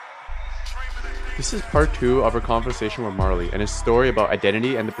This is part two of our conversation with Marley and his story about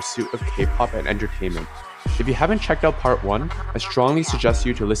identity and the pursuit of K-pop and entertainment. If you haven't checked out part one, I strongly suggest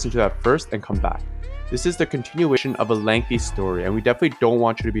you to listen to that first and come back. This is the continuation of a lengthy story, and we definitely don't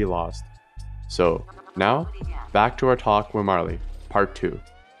want you to be lost. So, now, back to our talk with Marley, part two.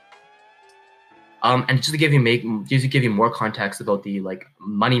 And just to give you more context about the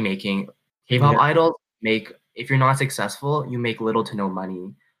money making, K-pop idols make, if you're not successful, you make little to no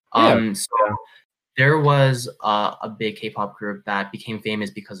money. There was a big K-pop group that became famous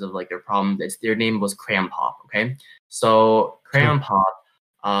because of their problem. Their name was Crayon Pop. Okay, so Crayon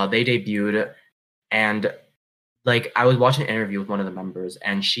Pop, they debuted, and I was watching an interview with one of the members,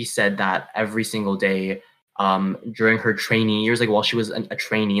 and she said that every single day, during her training years, while she was a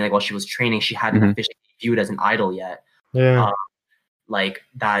trainee, while she was training, she hadn't officially debuted as an idol yet.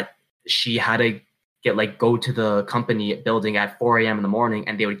 That she had to go to the company building at 4 a.m. in the morning,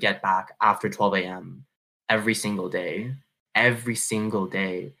 and they would get back after 12 a.m. every single day, and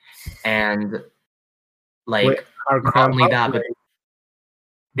not only that, but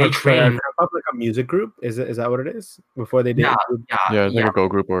they train like a music group. Is that what it is? Before they did, like a girl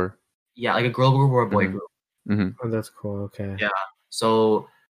group or like a girl group or a boy group. Oh, that's cool. Okay. Yeah. So,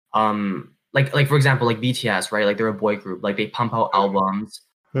 for example, BTS, right? They're a boy group. They pump out albums.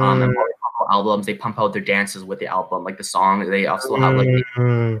 And while they pump out albums, they pump out their dances with the album, the song. They also have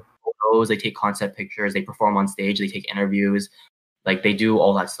photos. They take concept pictures. They perform on stage. They take interviews. They do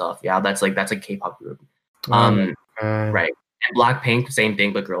all that stuff. Yeah, that's a K-pop group. Right. And Blackpink, same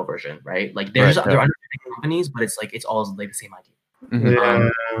thing, but girl version, right? They're under different companies, but it's all the same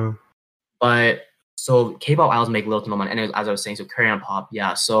idea. But so K-pop idols make little to no money. And as I was saying, so Crayon Pop,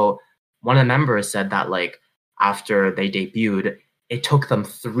 yeah. So one of the members said that after they debuted, it took them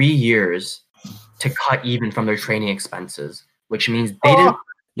 3 years to cut even from their training expenses, which means they didn't.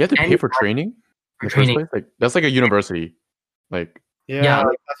 You have to pay for training. For training, that's like a university. That's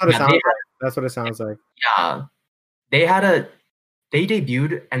what it sounds like. That's what it sounds like. Yeah, they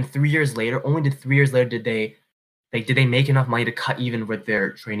debuted, and 3 years later, only 3 years later did they make enough money to cut even with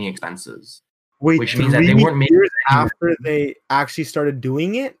their training expenses. Wait, which means that they weren't making years after they actually started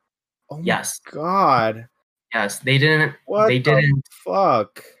doing it. Oh my God. Yes, they didn't.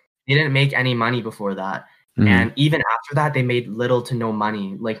 Fuck. They didn't make any money before that, and even after that, they made little to no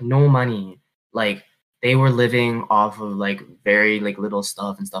money. No money. They were living off of very little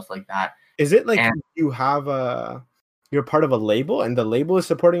stuff and stuff like that. Is it you have you're part of a label and the label is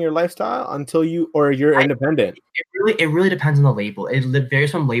supporting your lifestyle until you're independent? It really depends on the label. It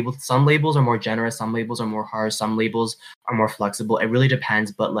varies from label. Some labels are more generous. Some labels are more harsh. Some labels are more flexible. It really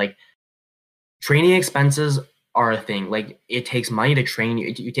depends. But training expenses are a thing. It takes money to train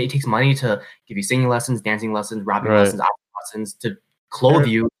you. It takes money to give you singing lessons, dancing lessons, rapping lessons, acting lessons, to clothe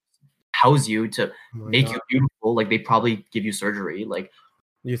you, house you, to make you beautiful. They probably give you surgery.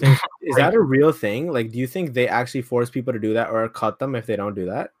 You think is that a real thing? Do you think they actually force people to do that or cut them if they don't do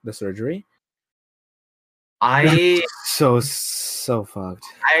that? The surgery? So fucked.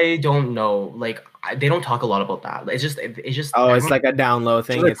 I don't know. They don't talk a lot about that. It's just. Oh, it's like a down low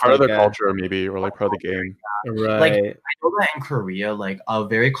thing. It's part of their culture, maybe, or part of the game. Right. I know that in Korea, a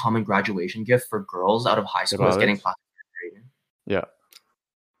very common graduation gift for girls out of high school is getting plastic surgery. Yeah.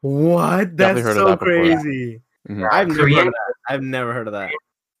 What? That's so crazy. I've never heard of that.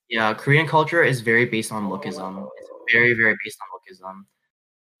 Yeah, Korean culture is very based on lookism. It's very, very based on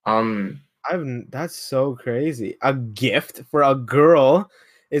lookism. That's so crazy. A gift for a girl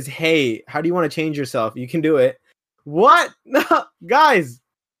is, hey, how do you want to change yourself? You can do it. What? No, guys.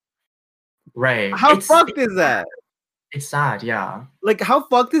 Right. How fucked is that? It's sad, yeah. How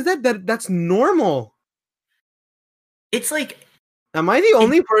fucked is that? That's normal. It's am I the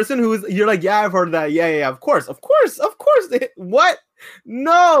only person who's you're yeah, I've heard that. Yeah, of course. What?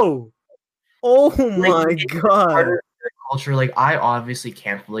 No. Oh my God. Culture, I obviously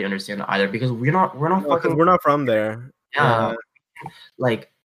can't fully understand it either because we're not fucking. We're not from there. Yeah.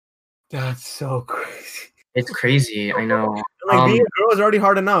 That's so crazy. It's crazy. I know. Being a girl is already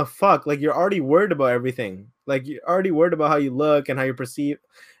hard enough. Fuck. You're already worried about everything. You're already worried about how you look and how you perceive.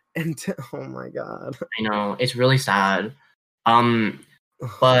 And oh my God. I know. It's really sad.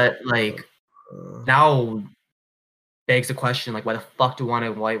 But now begs the question, why the fuck do I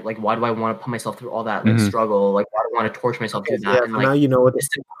want to why do I want to put myself through all that struggle? Why do I want to torture myself through that? And, now you know what the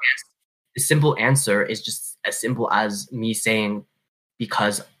simple answer is just as simple as me saying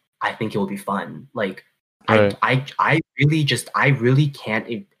because I think it will be fun. I really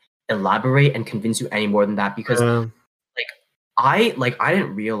can't elaborate and convince you any more than that because I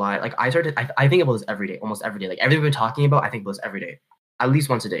didn't realize I think about this every day, almost every day. Everything we're talking about, I think about this every day, at least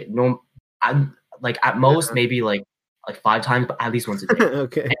once a day. No, like at most maybe like 5 times, but at least once a day.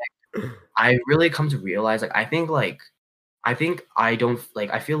 Okay. I really come to realize like I think I don't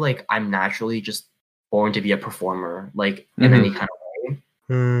like I feel like I'm naturally just born to be a performer, like in any kind of way.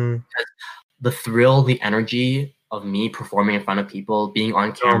 Hmm. The thrill, the energy of me performing in front of people, being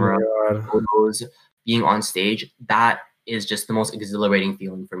on camera, Oh my God. photos, being on stage, that is just the most exhilarating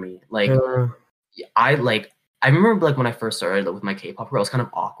feeling for me. Like Yeah. I remember like when I first started with my K-pop, I was kind of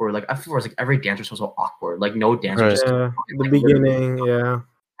awkward. Like at first, like every dancer was so awkward. Like no dancer Right. just Yeah. The like, beginning. Yeah.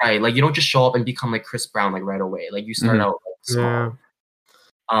 right. Like you don't just show up and become like Chris Brown like right away. Like you start out like small.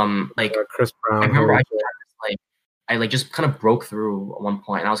 Yeah. Like Chris Brown. I remember holy I shit. had this, like I like just kind of broke through at one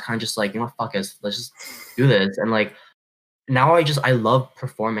point, and I was kind of just like, you know, fuck it, let's just do this. And like now I love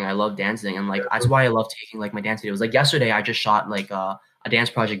performing, I love dancing, and like that's why I love taking like my dance videos. Like yesterday, I just shot like a dance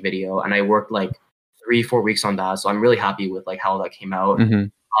project video, and I worked like 3-4 weeks on that. So I'm really happy with like how that came out.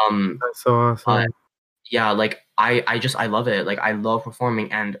 That's so awesome. Yeah, like I love it. Like I love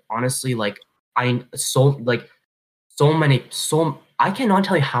performing, and honestly, like I I cannot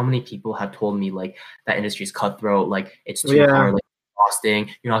tell you how many people have told me like that industry is cutthroat, like it's too hard, like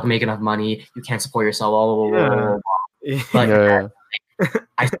exhausting, you're not gonna make enough money, you can't support yourself, blah, blah, blah, blah, blah. But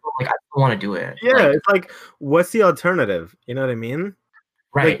I still want to do it. Yeah, like, it's like, what's the alternative? You know what I mean?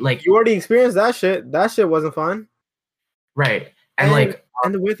 Right. Like you already experienced that shit. That shit wasn't fun. Right. And like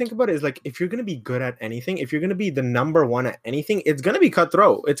and the way to think about it is like, if you're gonna be good at anything, if you're gonna be the number one at anything, it's gonna be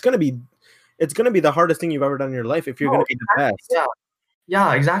cutthroat. It's gonna be the hardest thing you've ever done in your life if you're gonna be the best.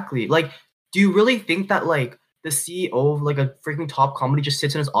 Yeah, exactly. Like, do you really think that like the CEO of like a freaking top company just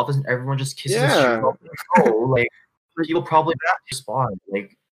sits in his office and everyone just kisses his shoes off? No, like he'll probably respond.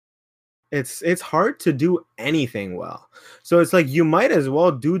 Like it's hard to do anything well. So it's like you might as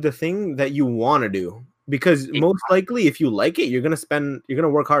well do the thing that you want to do, because most likely if you like it, you're gonna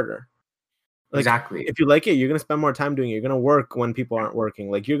work harder. Like, exactly. If you like it, you're gonna spend more time doing it. You're gonna work when people aren't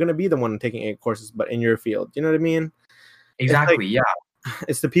working. Like you're gonna be the one taking 8 courses, but in your field. You know what I mean? Exactly. It's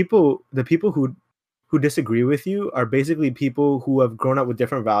it's the people who disagree with you are basically people who have grown up with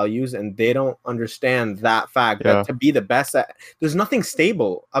different values, and they don't understand that fact that to be the best at, there's nothing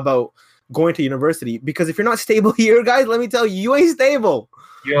stable about going to university, because if you're not stable here, guys, let me tell you, you ain't stable.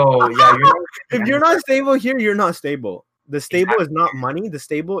 Yo, yeah, if you're not stable here, you're not stable. The stable is not money. The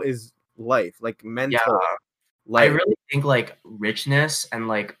stable is life, like mental life. I really think like richness and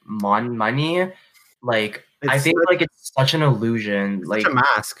like money, like I think like it's such an illusion. Like a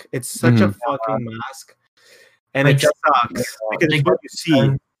mask. It's such a fucking mask. And like, it sucks because it's what you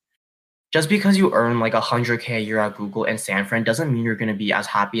see. Just because you earn like $100K a year at Google and San Fran doesn't mean you're gonna be as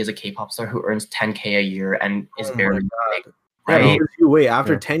happy as a K-pop star who earns $10K a year and is barely big, right? You wait,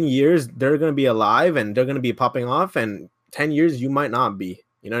 after 10 years, they're gonna be alive and they're gonna be popping off, and 10 years you might not be.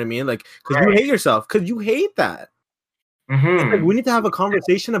 You know what I mean? Like, because you hate yourself, because you hate that. Like, we need to have a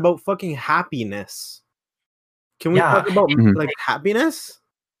conversation about fucking happiness. Can we talk about like happiness?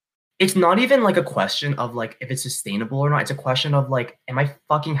 It's not even like a question of like if it's sustainable or not. It's a question of like, am I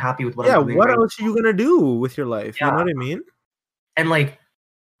fucking happy with what I'm doing? What else are you gonna do with your life? You know what I mean? And like,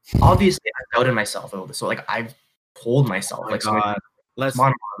 obviously, I doubted myself over this. So like, I've told myself, like, let's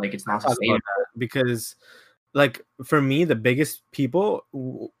like it's not sustainable. Because, like, for me, the biggest people,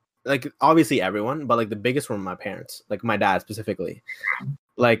 like obviously everyone, but like the biggest were my parents, like my dad specifically.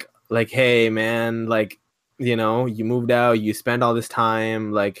 Like, hey man, like, you know, you moved out, you spend all this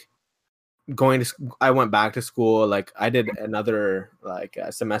time, like. I went back to school. Like I did another like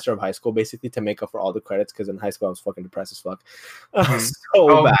semester of high school basically to make up for all the credits, because in high school I was fucking depressed as fuck,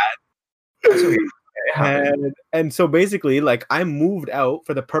 so bad. And so basically, like I moved out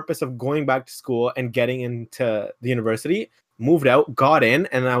for the purpose of going back to school and getting into the university. Moved out, got in,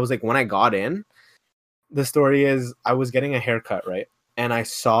 and I was like, when I got in, the story is I was getting a haircut, right? And I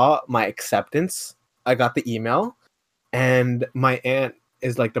saw my acceptance. I got the email, and my aunt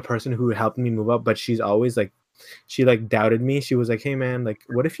is like the person who helped me move up, but she's always like, she like doubted me. She was like, hey man, like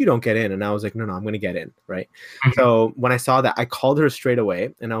what if you don't get in? And I was like, no, I'm gonna get in, right? So when I saw that, I called her straight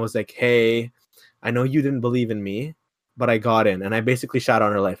away and I was like, hey, I know you didn't believe in me, but I got in. And I basically shot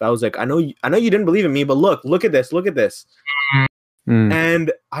on her life. I was like, I know you didn't believe in me, but look at this.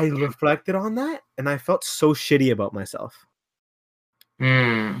 And I reflected on that and I felt so shitty about myself.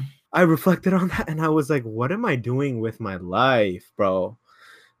 I reflected on that and I was like, what am I doing with my life, bro?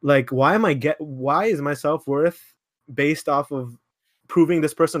 Like, why is my self-worth based off of proving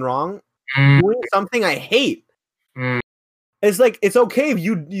this person wrong? Doing something I hate. It's like, it's okay if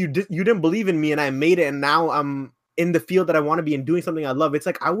you didn't believe in me and I made it and now I'm in the field that I want to be and doing something I love. It's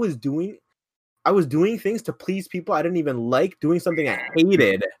like I was doing things to please people I didn't even like, doing something I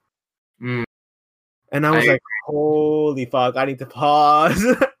hated. And I was like, holy fuck, I need to pause.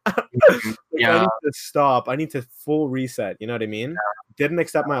 Yeah. I need to stop. I need to full reset. You know what I mean? Didn't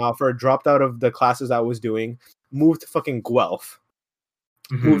accept my offer, dropped out of the classes I was doing, moved to fucking Guelph.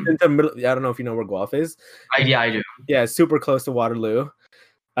 Moved into middle. I don't know if you know where Guelph is. Yeah, I do. Yeah, super close to Waterloo.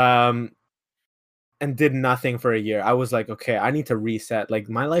 And did nothing for a year. I was like, okay, I need to reset. Like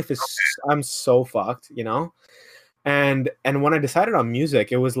my life is, I'm so fucked, you know? And when I decided on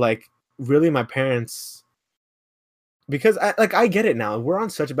music, it was like really my parents, because I get it now. We're on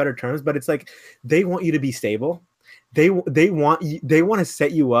such better terms, but it's like they want you to be stable. They want to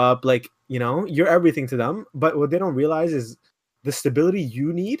set you up, like, you know, you're everything to them. But what they don't realize is the stability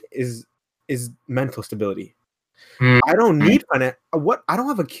you need is mental stability. I don't need I don't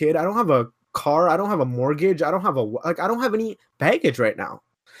have a kid. I don't have a car. I don't have a mortgage. I don't have any baggage right now.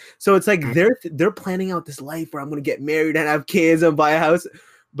 So it's like they're planning out this life where I'm gonna get married and have kids and buy a house,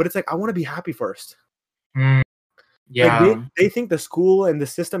 but it's like I want to be happy first. Yeah, like they think the school and the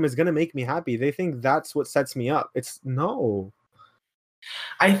system is gonna make me happy. They think that's what sets me up. It's no.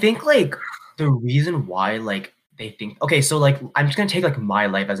 I think like the reason why like they think, okay, so like I'm just gonna take like my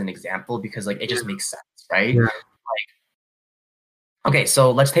life as an example because like it just makes sense, right? Yeah. Like, okay,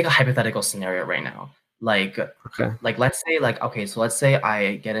 so let's take a hypothetical scenario right now. Like, Okay. like let's say like, okay, so let's say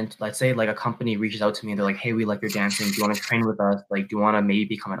I get into, let's say like a company reaches out to me and they're like, hey, we like your dancing. Do you want to train with us? Like, do you want to maybe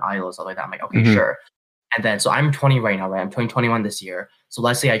become an idol or stuff like that? I'm like, okay, sure. And then, so I'm 20 right now, right? I'm turning 21 this year. So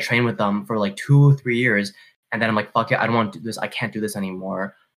let's say I train with them for like 2-3 years. And then I'm like, fuck it, I don't want to do this. I can't do this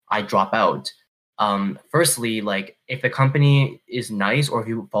anymore. I drop out. Firstly, like if the company is nice or if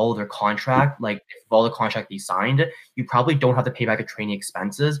you follow their contract, like if you follow the contract they signed, you probably don't have to pay back the training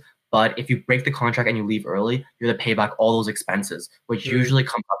expenses. But if you break the contract and you leave early, you're going to pay back all those expenses, which usually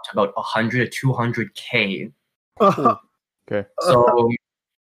comes up to about 100 to 200K. Okay. So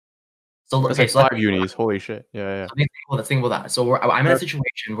that's okay, like so 5 unis. Holy shit. Yeah. So let's think about that. So I'm in a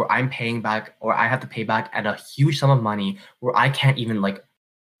situation where I'm paying back, or I have to pay back at a huge sum of money where I can't even like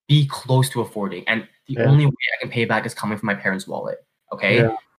be close to affording, and the only way I can pay back is coming from my parents' wallet. Okay,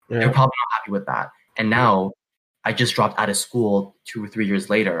 they're probably not happy with that. And now I just dropped out of school 2 or 3 years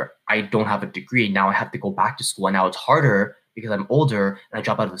later. I don't have a degree. Now I have to go back to school, and now it's harder because I'm older and I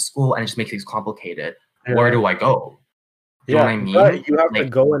drop out of the school, and it just makes things complicated. Where do I go? You know what I mean? But you have to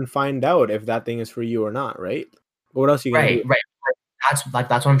go and find out if that thing is for you or not, right? What else are you gonna do? Right. That's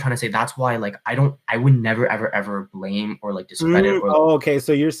what I'm trying to say. That's why like I would never ever blame or like discredit or okay.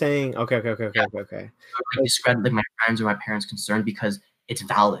 So you're saying okay. Like, discredit like my friends or my parents' concern because it's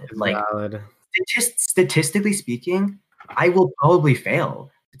valid. Statistically speaking, I will probably fail.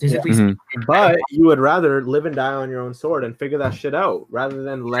 Statistically speaking, but you would rather live and die on your own sword and figure that shit out rather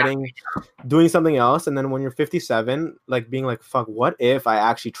than doing something else, and then when you're 57, like being like, "Fuck, what if I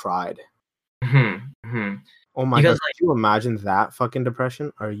actually tried?" Oh my god! Like, can you imagine that fucking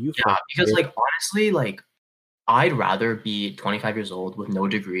depression? Are you? Yeah, because like honestly, like I'd rather be 25 years old with no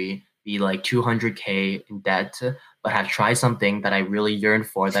degree, be like 200K in debt, but have tried something that I really yearn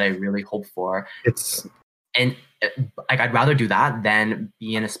for, that I really hope for. And like I'd rather do that than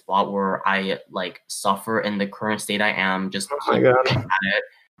be in a spot where I like suffer in the current state I am, just at it,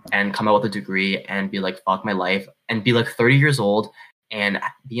 and come out with a degree and be like, fuck my life, and be like 30 years old and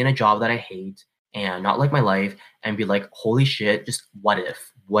be in a job that I hate and not like my life and be like, holy shit, just what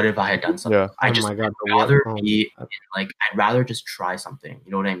if I had done something? I'd rather just try something.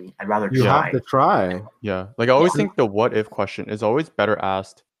 You know what I mean? I'd rather you have to try. Yeah. Like I always think the what if question is always better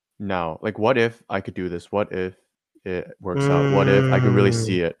asked now. Like what if I could do this? What if it works out? What if I could really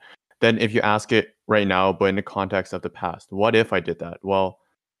see it? Then if you ask it right now, but in the context of the past, what if I did that? Well,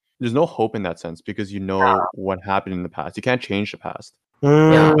 there's no hope in that sense because you know what happened in the past. You can't change the past.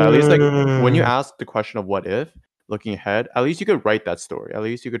 But at least like when you ask the question of what if, looking ahead, at least you could write that story. At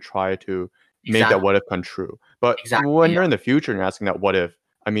least you could try to make that what if come true. But when you're in the future and you're asking that what if,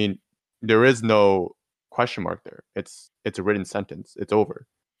 I mean, there is no question mark there. It's a written sentence. It's over.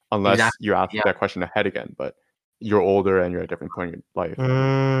 Unless you're asking that question ahead again, but you're older and you're at a different point in your life.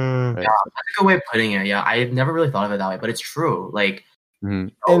 Right? Yeah, that's a good way of putting it. Yeah, I've never really thought of it that way, but it's true. Like,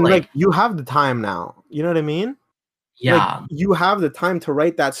 and like you have the time now. You know what I mean? Yeah, like, you have the time to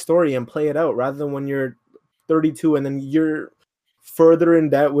write that story and play it out rather than when you're 32 and then you're further in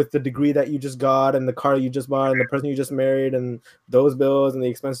debt with the degree that you just got and the car you just bought and the person you just married and those bills and the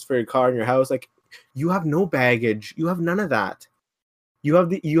expenses for your car and your house. Like you have no baggage. You have none of that. You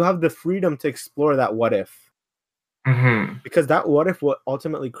have the freedom to explore that what if. Because that what if will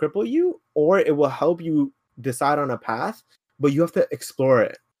ultimately cripple you or it will help you decide on a path, but you have to explore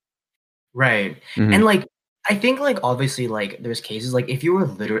it. Right. And like I think like obviously like there's cases like if you were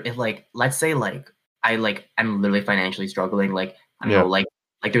literally if like let's say like I'm literally financially struggling. Like I don't know, like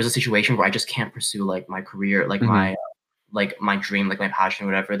there's a situation where I just can't pursue like my career, like my dream, like my passion,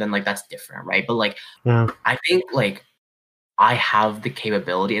 whatever. Then like that's different, right? But like I think like I have the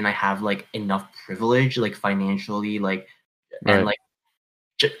capability and I have like enough privilege, like financially, like and like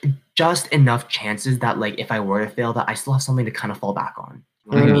just enough chances that like if I were to fail, that I still have something to kind of fall back on.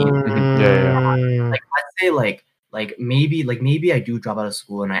 You know what I mean? Like let's say like maybe I do drop out of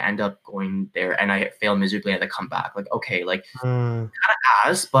school and I end up going there and I fail miserably and I come back. Like okay, like kind of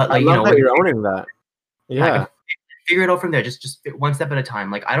ass, but like I love that you're owning that. Yeah. Figure it out from there. Just one step at a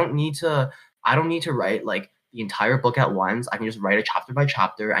time. Like I don't need to write like the entire book at once. I can just write it chapter by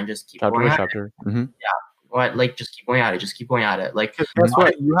chapter and just keep going at it. Yeah. What like just keep going at it. Just keep going at it. Like guess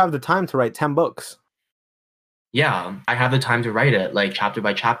what? You have the time to write 10 books. Yeah, I have the time to write it like chapter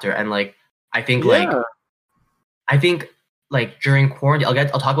by chapter, and like I think like during quarantine, I'll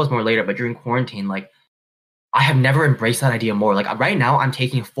talk about this more later. But during quarantine, like I have never embraced that idea more. Like right now, I'm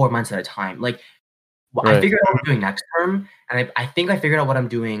taking 4 months at a time. Like I figured out what I'm doing next term, and I think I figured out what I'm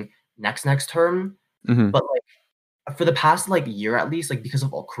doing next term. But like for the past like year at least, like because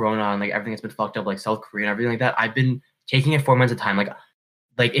of all Corona and like everything that's been fucked up, like South Korea and everything like that, I've been taking it 4 months at a time.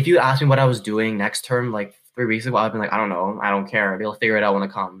 Like if you asked me what I was doing next term, like 3 weeks ago, I've been like, I don't know, I don't care. Maybe I'll figure it out when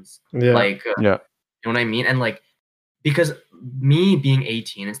it comes. Like you know what I mean? And like because me being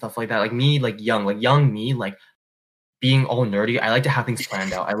 18 and stuff like that, like me like young me, like being all nerdy, I like to have things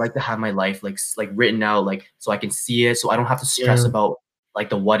planned out. I like to have my life like written out, like so I can see it, so I don't have to stress about like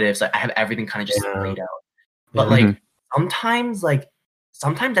the what ifs. Like I have everything kind of just laid out. But like sometimes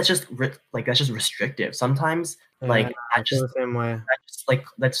that's just restrictive. Sometimes like I just the same way.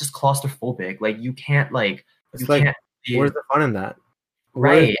 That's just claustrophobic. Like you can't like it's like can't where's the fun in that?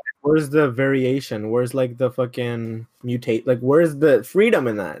 Where's the variation? Where's like the fucking mutate? Like where's the freedom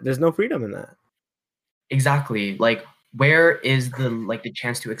in that? There's no freedom in that. Exactly. Like where is the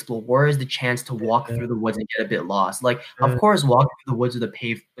chance to explore? Where is the chance to walk through the woods and get a bit lost? Like of course walking through the woods with the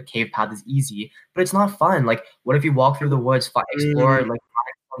cave path is easy, but it's not fun. Like what if you walk through the woods, explore like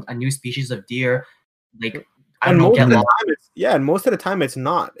find a new species of deer, like and most of the time it's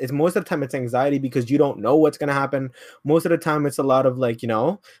not. Most of the time it's anxiety because you don't know what's gonna happen. Most of the time it's a lot of like, it's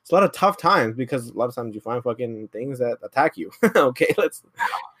a lot of tough times because a lot of times you find fucking things that attack you. Okay,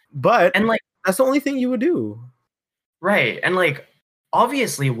 and like that's the only thing you would do. Right. And like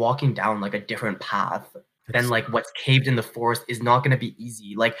obviously walking down like a different path than like what's caved in the forest is not gonna be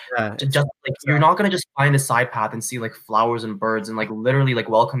easy. Like you're not gonna just find a side path and see like flowers and birds and like literally like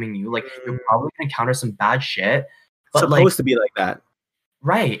welcoming you. Like you're probably gonna encounter some bad shit. But it's supposed to be like that.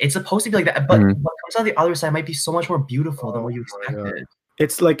 Right. It's supposed to be like that. But what comes out the other side might be so much more beautiful than what you expected.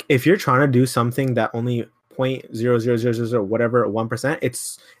 It's like if you're trying to do something that only 0.00000 whatever 1%,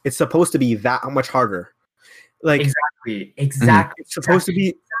 it's supposed to be that much harder. Like exactly. It's supposed to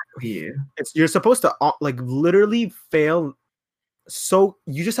be. You're supposed to like literally fail. So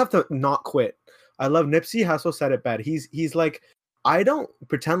you just have to not quit. I love Nipsey Hussle said it bad. He's like, I don't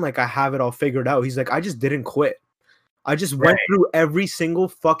pretend like I have it all figured out. He's like, I just didn't quit. I just went through every single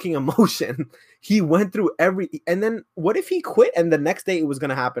fucking emotion. He went through and then what if he quit and the next day it was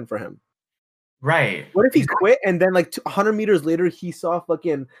gonna happen for him? Right. What if he quit and then like 100 meters later he saw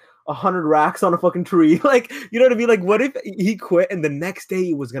fucking 100 racks on a fucking tree? Like, you know what I mean? Like, what if he quit and the next day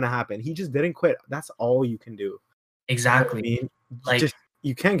it was gonna happen? He just didn't quit. That's all you can do. Exactly. You know what I mean? Like,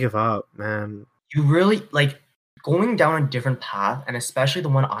 you can't give up, man. You really like going down a different path, and especially the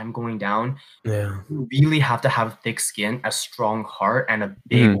one I'm going down. Yeah. You really have to have thick skin, a strong heart, and a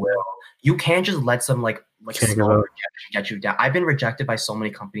big will. You can't just let some like small rejection get you down. I've been rejected by so many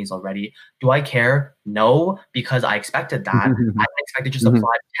companies already. Do I care? No, because I expected that. I expected just apply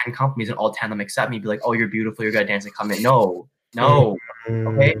to 10 companies and all 10 of them accept me, be like, oh, you're beautiful, you're good at dancing, come in. No.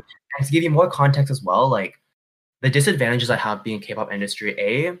 Okay. And to give you more context as well, like the disadvantages I have being K-pop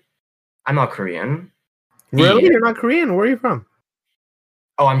industry, I'm not Korean. Really? You're not Korean? Where are you from?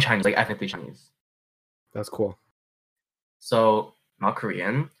 Oh, I'm Chinese, like ethnically Chinese. That's cool. So, not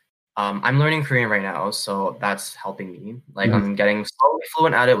Korean. I'm learning Korean right now, so that's helping me. Like I'm getting slowly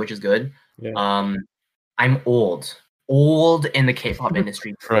fluent at it, which is good. Yeah. I'm old in the K-pop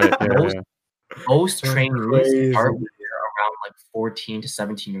industry. Most trainees are around like 14 to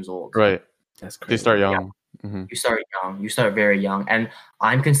 17 years old. Right. That's crazy. They start young. Yeah. You start young. You start very young, and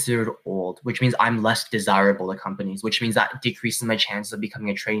I'm considered old, which means I'm less desirable to companies, which means that decreases my chances of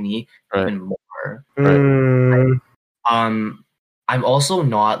becoming a trainee even more. I'm also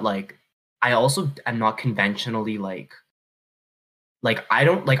not like, I also am not conventionally like I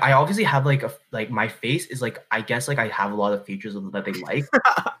don't like, I obviously have like my face is like, I guess like I have a lot of features of that they like.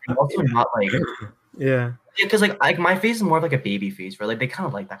 I'm also not like Yeah, because like my face is more of like a baby face, right? Like they kind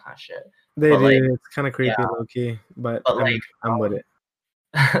of like that kind of shit. they But do. like It's kind of creepy, low key, but but like I'm with it.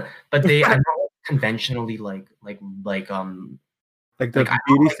 but they are not conventionally Like the like I don't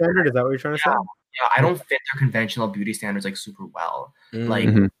beauty like standard, is that what you're trying to say? I don't fit their conventional beauty standards like super well. Like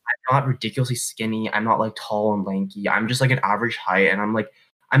Mm. Mhm. I'm not ridiculously skinny. I'm not like tall and lanky. I'm just like an average height, and I'm like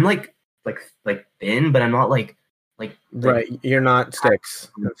thin, but I'm not like Right, you're not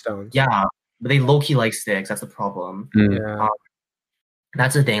sticks and stones. yeah. But they low key like sticks. That's the problem. Mm. Yeah.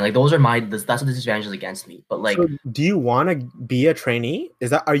 That's the thing. Like those are that's the disadvantages against me. But like So, do you want to be a trainee?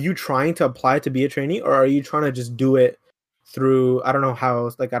 Are you trying to apply to be a trainee, or are you trying to just do it through? I don't know how.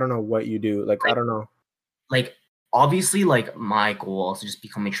 Like, I don't know what you do. Like, I don't know. like obviously like my goal is to just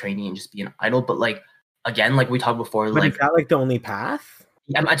become a trainee and just be an idol. But like again, like we talked before, But like is that like the only path?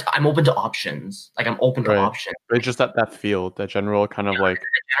 I'm open to options. Like I'm open to Right. options. It's just that field, that general kind of like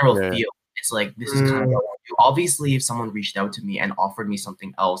General yeah. feel. It's like this is kind of what I want to do. Obviously, if someone reached out to me and offered me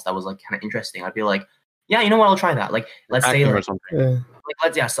something else that was like kind of interesting, I'd be like, yeah, you know what, I'll try that. Like let's say acting or like, something.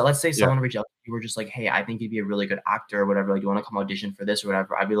 Yeah. so let's say someone reached out to you, were just like, hey, I think you'd be a really good actor or whatever. Like, you want to come audition for this or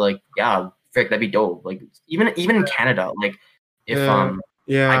whatever? I'd be like, yeah, frick, that'd be dope. Like even in Canada, like if I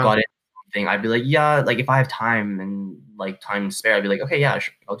got it something, I'd be like, yeah, like if I have time and like time to spare, I'd be like, okay, yeah,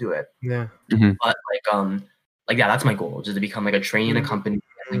 sure, I'll do it. Yeah. But like yeah, that's my goal, just to become like a trainee in a company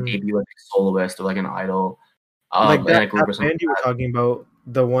and like debut like a soloist or like an idol, Like in that, a group or something. band you were talking about,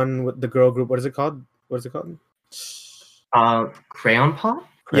 the one with the girl group. What is it called? What is it called? Crayon Pop.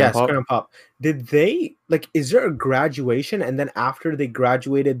 Yes, Pop? Crayon Pop. Did they like? Is there a graduation, and then after they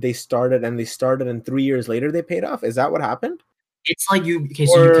graduated, they started, and 3 years later they paid off? Is that what happened? It's like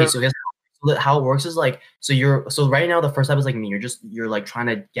so how it works is like so right now the first step is like me. You're like trying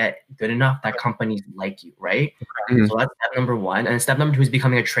to get good enough that companies like you, right? Mhm. So that's step number one, and step number two is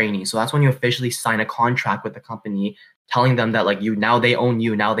becoming a trainee. So that's when you officially sign a contract with the company, telling them that like now they own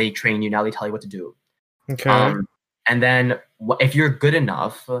you, now they train you, now they tell you what to do. Okay. And then if you're good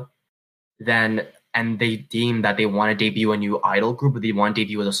enough, then and they deem that they want to debut a new idol group, or they want to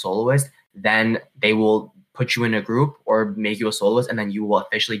debut as a soloist, then they will put you in a group or make you a soloist, and then you will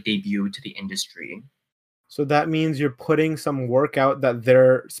officially debut to the industry. So that means you're putting some work out that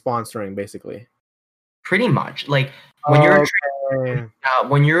they're sponsoring, basically. Pretty much, like when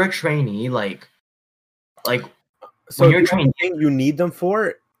when you're a trainee, like so when you're the trainee, only thing you need them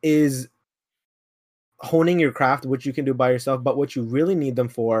for is honing your craft, which you can do by yourself. But what you really need them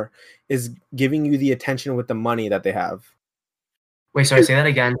for is giving you the attention with the money that they have. wait, sorry, say that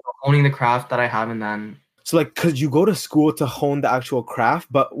again. Honing the craft that I have, and then So like, because you go to school to hone the actual craft,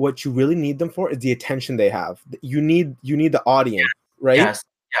 but what you really need them for is the attention they have. You need the audience, right? yes.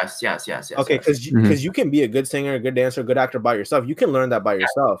 Okay, because you can be a good singer, a good dancer, a good actor by yourself. You can learn that by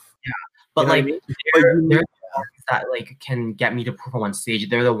yourself. Yeah, but You know like what I mean? they're But the ones that like can get me to perform on stage.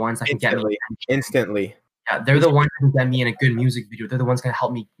 They're the ones that can get me instantly. Yeah, they're the ones that can get me in a good music video. They're the ones that can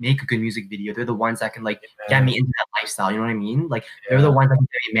help me make a good music video. They're the ones that can like get me into that lifestyle. You know what I mean? Like they're the ones that can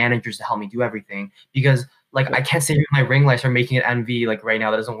get me managers to help me do everything. Because like I can't sit here with my ring light start making an MV like right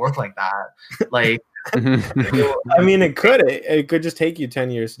now. That doesn't work like that. Like I mean, it could just take you 10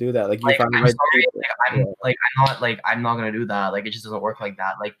 years to do that. Like you find I'm sorry, I'm not gonna do that. Like it just doesn't work like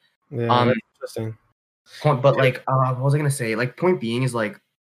that. Like that's interesting. But like what was I gonna say? Like point being is like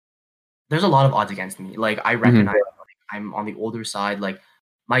there's a lot of odds against me. Like I recognize like, I'm on the older side. Like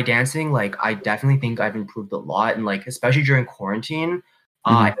my dancing, like I definitely think I've improved a lot, and like especially during quarantine.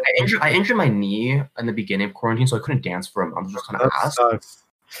 I injured my knee in the beginning of quarantine, so I couldn't dance for a month. Just kind of ass.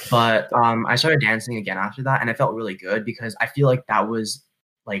 But I started dancing again after that, and it felt really good because I feel like that was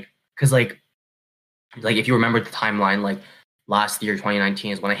like because like if you remember the timeline, like last year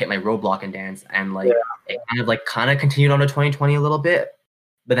 2019 is when I hit my roadblock in dance, and like it kind of continued on to 2020 a little bit.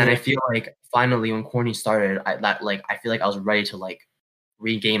 But then I feel like finally when quarantine started, I feel like I was ready to like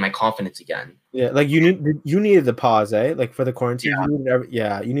regain my confidence again. Yeah, like you needed the pause, eh? Like for the quarantine,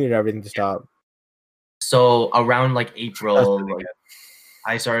 you needed everything to stop. So around like April, like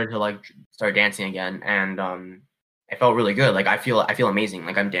I started to like start dancing again, and it felt really good. Like I feel amazing.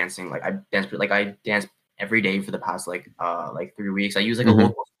 Like I'm dancing. Like I dance every day for the past like 3 weeks. I use like a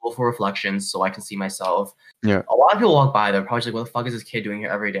local school for reflections so I can see myself. Yeah. A lot of people walk by, they're probably like, what the fuck is this kid doing here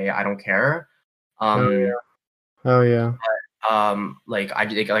every day? I don't care. Oh yeah. Like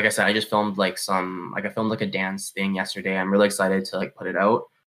I said, I just filmed like I filmed like a dance thing yesterday. I'm really excited to like put it out.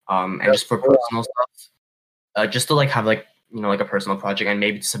 And just for personal stuff. Just to like have like like a personal project and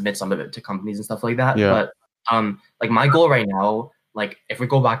maybe submit some of it to companies and stuff like that. Yeah. But like my goal right now, like if we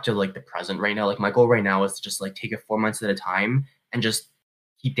go back to like the present right now, like my goal right now is to just like take it 4 months at a time and just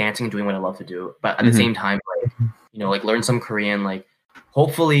keep dancing and doing what I love to do. But at the Mhm. same time, like, you know, like learn some Korean, like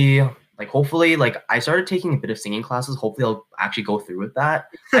hopefully, like I started taking a bit of singing classes. Hopefully I'll actually go through with that.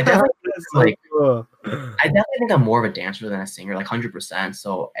 I definitely That's so like cool. I definitely think I'm more of a dancer than a singer, like 100%.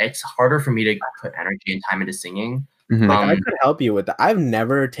 So it's harder for me to put energy and time into singing. Mhm. Like I Um, could help you with that. I've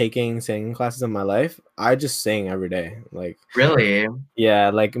never taken singing classes in my life. I just sing every day. Like really, yeah,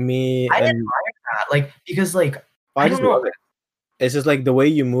 like me I and admire that. Like because like I I just don't know. love it. It's just like the way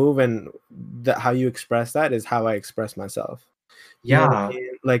you move and how you express that is how I express myself. You know what I Yeah. mean?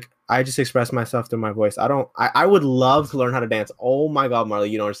 Like I just express myself through my voice. I would love to learn how to dance. Oh my god, Marley,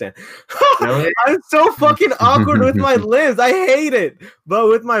 you don't understand. Really? I'm so fucking awkward with my limbs. I hate it. But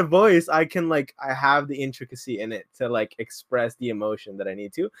with my voice, I can like I have the intricacy in it to like express the emotion that I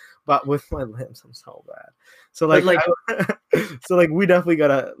need to. But with my limbs, I'm so bad. So But like, like so like we definitely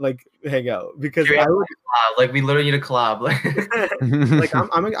gotta like hang out because we I have to would collab. Like we literally need a collab. like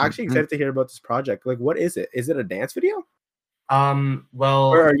I'm actually excited to hear about this project. Like, what is it? Is it a dance video? Well,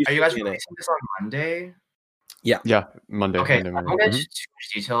 Or are you are you guys singing it? releasing this on Monday? Yeah, Monday. Okay, Monday so I morning. won't get Mhm. too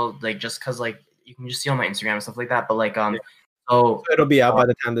much detail, like just because like you can just see on my Instagram and stuff like that. But like Yeah. so So it'll be out by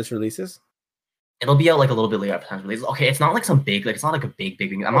the time this releases. it'll be out like a little bit later after time release. Okay, it's not like some big, like it's not like a big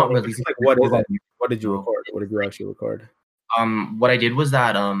thing. I'm not Like, releasing like what is on it? What did you YouTube. record? What did you actually record? What I did was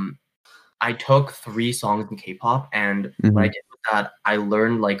that I took 3 songs in K-pop, and what I Mhm. did was that I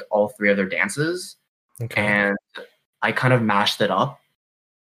learned like all 3 of their dances, Okay. and I kind of mashed it up.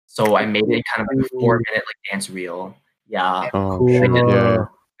 So I made it kind of like a 4-minute like dance reel. Yeah. Oh Cool. shit. Yeah.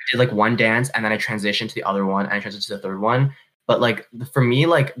 I did like one dance and then I transitioned to the other one and I transitioned to the third one. But like for me,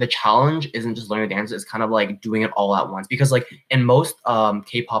 like the challenge isn't just learning the dance, it's kind of like doing it all at once. Because like in most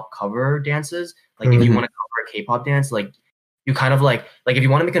K-pop cover dances, like if you Mhm. want to cover a K-pop dance, like you kind of like if you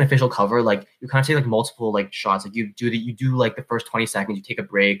want to make an official cover, like you kind of take like multiple like shots. Like you do like the first 20 seconds, you take a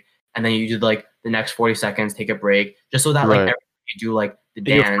break, and then you do like the next 40 seconds, take a break, just so that like Right. every you do like the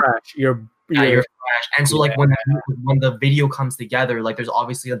You're dance. fresh. You're Fresh. And so like when the video comes together, like there's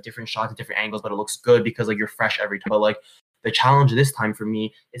obviously like different shots and different angles, but it looks good because like you're fresh every time. But like the challenge this time for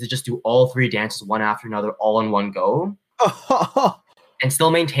me is to just do all 3 dances one after another, all in one go, and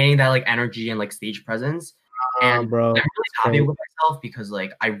still maintaining that like energy and like stage presence. And bro. I'm really happy with myself because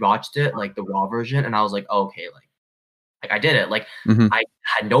like I watched it like the raw version and I was like, oh, okay, like I did it. Like Mhm. I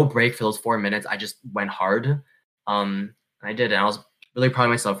had no break for those 4 minutes. I just went hard. And I did it. And I was really proud of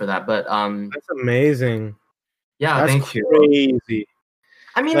myself for that. But That's amazing. yeah, That's thank you. crazy.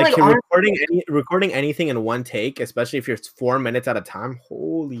 I mean, Like like you're honestly, recording anything in one take, especially if you're 4 minutes at a time.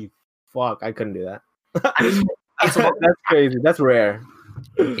 Holy fuck, I couldn't do that. I mean, it's about That's crazy. That's rare.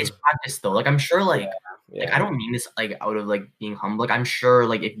 it's practice though. Like I'm sure like Yeah. I don't mean this like out of like being humble. Like I'm sure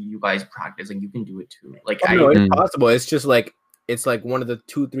like if you guys practice, like you can do it too. Like Oh, no, it's Mm. possible. It's just like it's like one of the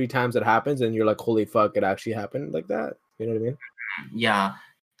 2-3 times it happens, and you're like, holy fuck, it actually happened like that. You know what I mean? yeah.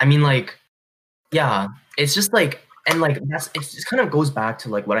 I mean like yeah. It's just like and like it just kind of goes back to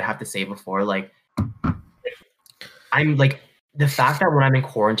like what I have to say before. Like I'm like the fact that when I'm in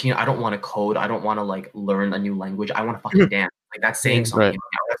quarantine, I don't want to code. I don't want to like learn a new language. I want to fucking dance. Like that's saying Yeah. something. Right. You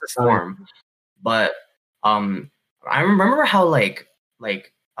know, That's that's a a sign. form. But I remember how like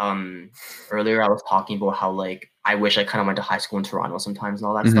earlier I was talking about how like I wish I kind of went to high school in Toronto sometimes and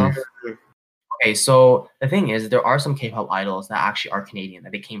all that Mhm. stuff. Okay, so the thing is there are some K-pop idols that actually are Canadian,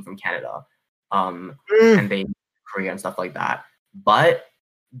 that they came from Canada. And they Korea and stuff like that. But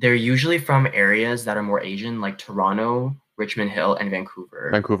they're usually from areas that are more Asian, like Toronto, Richmond Hill, and Vancouver,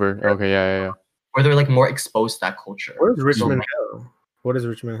 Vancouver. Okay. Yeah. where they're like more exposed to that culture. Where's So, Richmond like, Hill? What is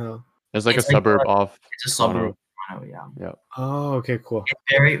Richmond Hill? It's like It's a like suburb off it's a suburb Toronto. of Toronto, yeah. Oh, okay, cool. It's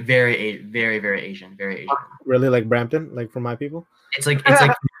very, very, very Asian, very Asian. Really, like Brampton, like for my people. It's like people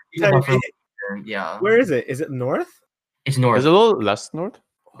Tell from me, yeah. where is it? Is it north? It's north. Is it a little less north?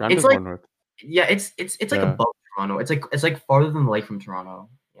 Brampton's like- more north. Yeah, it's like Yeah. above Toronto. It's like farther than the lake from Toronto.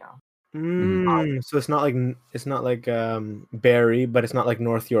 Yeah. So it's not like Barrie, but it's not like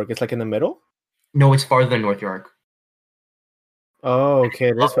North York. It's like in the middle. No, it's farther than North York. Oh,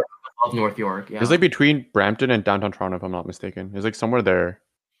 okay. This Above North York. Yeah. It's like between Brampton and downtown Toronto, if I'm not mistaken. It's like somewhere there.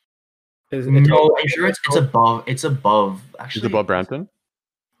 is No, I'm sure it's above. It's above actually. Is it above Brampton?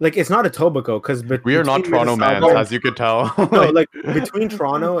 like it's not Etobicoke because We are not Toronto mans, as you could tell. No, like between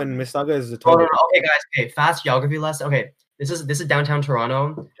Toronto and Mississauga is Oh, Etobicoke. no. Okay, guys. Okay, fast geography lesson. Okay, this is downtown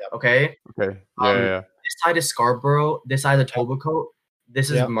Toronto. Yep. Okay, Okay. Yeah. this side is Scarborough. This side is Etobicoke.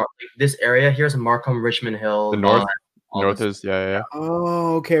 This is Yep. this area here is Markham, Richmond Hill. The north. all North this- is yeah.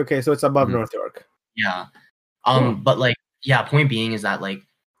 Oh, okay. So it's above Mhm. North York. yeah. Cool. But like yeah. Point being is that like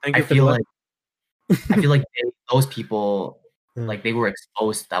Thank I you for feel the like those people like they were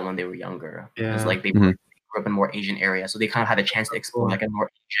exposed to that when they were younger because Yeah. like they Mhm. grew up in more Asian areas, so they kind of had a chance to explore Cool. like a more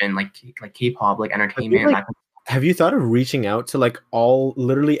Asian like K-pop like Have you, entertainment. like, have you thought of reaching out to like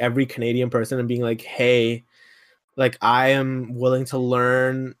literally every Canadian person and being like, hey, like I am willing to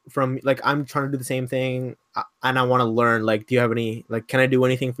learn from, like I'm trying to do the same thing and I want to learn, like do you have any, like can I do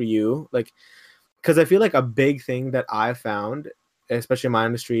anything for you, like because I feel like a big thing that I found, especially in my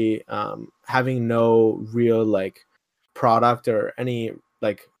industry, having no real like product or any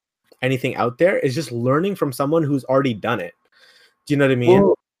like anything out there, is just learning from someone who's already done it. Do you know what I mean?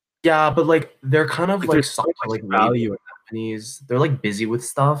 Well, yeah, but like they're kind of Like, like there's so stuck to much like value label in companies. They're like busy with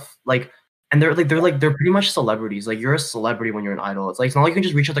stuff. Like and they're pretty much celebrities. Like you're a celebrity when you're an idol. It's like it's not like you can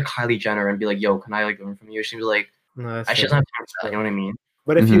just reach out to Kylie Jenner and be like, yo, can I like learn from you? She'd be like, that. No, that's I should true. have time for that, you know what I mean?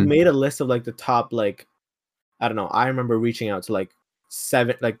 But if you Mhm. made a list of like the top, like I don't know, I remember reaching out to like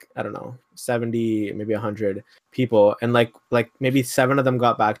I don't know, 70, maybe 100 people, and like maybe 7 of them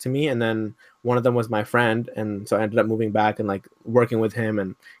got back to me, and then one of them was my friend, and so I ended up moving back and like working with him,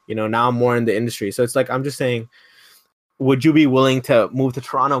 and now I'm more in the industry. So it's like, I'm just saying, would you be willing to move to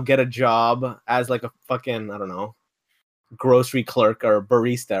Toronto, get a job as like a fucking, I don't know, grocery clerk or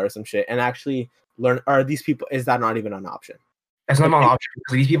barista or some shit, and actually learn? Are these people, is that not even an option? That's not Like, an option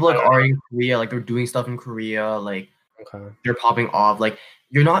because these people like are in Korea, like they're doing stuff in Korea, like okay. they're popping off. Like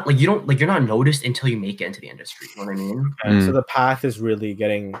you're not like you don't like you're not noticed until you make it into the industry. You know what I mean? Okay, so Mm. the path is really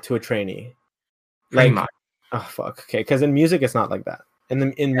getting to a trainee. Pretty Like, much. oh fuck. Okay, because in music it's not like that. In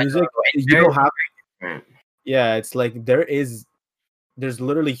music, It's you very don't have. different. Yeah, it's like there's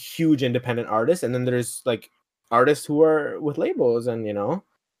literally huge independent artists, and then there's like artists who are with labels, and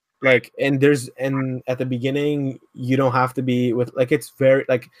like, and at the beginning you don't have to be with, like, it's very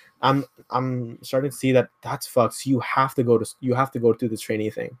like, I'm starting to see that that's fucked. So you have to go through this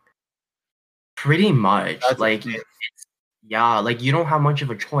trainee thing. Pretty much. That's Like insane. yeah, like you don't have much of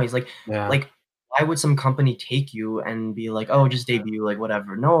a choice. Yeah. Like why would some company take you and be like, oh, just debut, like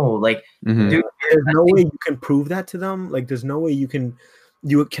whatever? No, like Mhm. dude, There's I no think- way you can prove that to them. Like, there's no way you can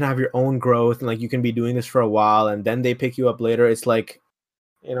have your own growth, and like you can be doing this for a while and then they pick you up later. It's like,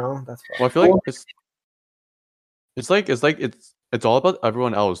 that's Well, I feel like it's all about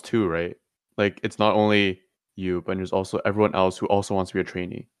everyone else too, right? Like it's not only you, but there's also everyone else who also wants to be a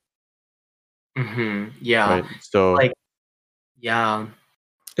trainee, yeah. right? So Like yeah.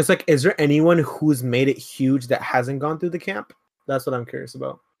 it's like, is there anyone who's made it huge that hasn't gone through the camp? That's what I'm curious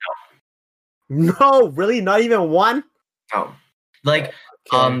about. No, really, not even one. No. Like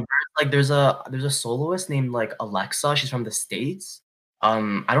Okay. there's a soloist named like Alexa. She's from the States. I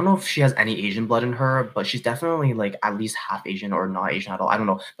don't know if she has any Asian blood in her, but she's definitely like at least half Asian or not Asian at all. I don't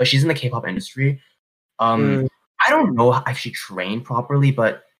know, but she's in the K-pop industry. Mm. I don't know if she trained properly,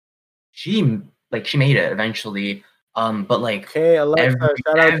 but she made it eventually. But like Okay, Alexa,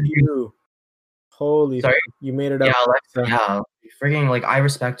 shout out to you. Holy Sorry? fuck, you made it yeah, up, Alexa. yeah, freaking like I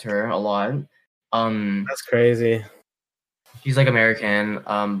respect her a lot. That's crazy. She's like American,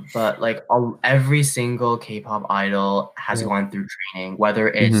 but like every single K-pop idol has Yeah. gone through training, whether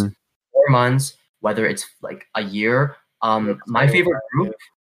it's Mhm. 4 months, whether it's like a year. My favorite group,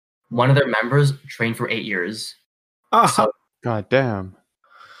 one of their members trained for 8 years. Oh, So God damn.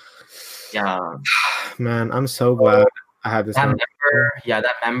 yeah, man, I'm so glad I have this.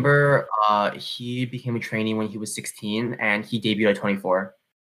 that member, he became a trainee when he was 16 and he debuted at 24.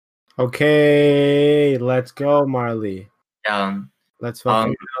 Okay, let's go, Marley. Yeah. Let's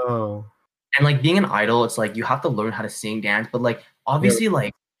fucking go. And like being an idol, it's like you have to learn how to sing, dance, but like obviously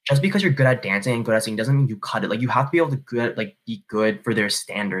like just because you're good at dancing and good at singing doesn't mean you cut it. Like you have to be able to be good for their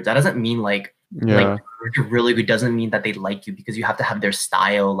standards. That doesn't mean like Yeah. if you're really good doesn't mean that they like you, because you have to have their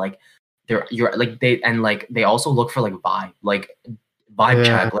style. Like they also look for like vibe Yeah.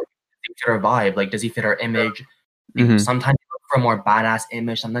 check. Like, does he fit our vibe? Like, does he fit our image? Mhm. Sometimes they look for a more badass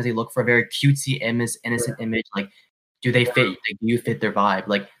image. Sometimes they look for a very cutesy image, innocent image. Like, do they fit? Like, do you fit their vibe?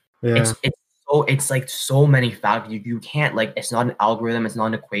 Like, Yeah. it's like so many factors. You can't, like, it's not an algorithm. It's not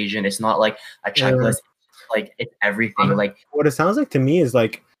an equation. It's not like a checklist. Like, it's everything. Like, what it sounds like to me is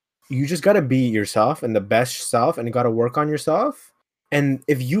like, you just got to be yourself and the best self, and you got to work on yourself. And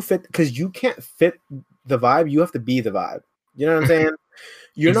if you fit, because you can't fit the vibe, you have to be the vibe. You know what I'm saying?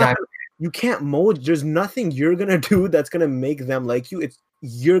 You're Exactly. not, you can't mold. There's nothing you're gonna do that's gonna make them like you.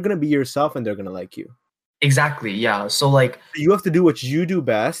 You're gonna be yourself, and they're gonna like you. Exactly. Yeah. So like, You have to do what you do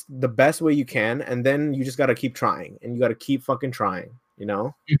best, the best way you can, and then you just gotta keep trying, and you gotta keep fucking trying.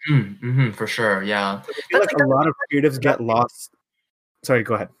 for sure. Yeah. I feel like a lot of creatives get lost. Sorry,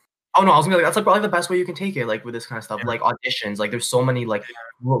 go ahead. Oh no, I was gonna be like, that's like probably the best way you can take it, like with this kind of stuff, Yeah. like auditions. Like there's so many like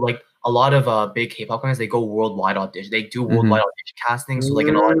a lot of big K-pop companies, they go worldwide audition. They do worldwide audition casting. So like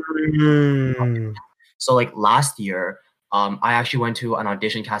in a lot of so like last year, I actually went to an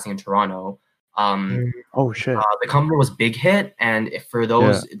audition casting in Toronto. Oh shit. The company was Big Hit, and for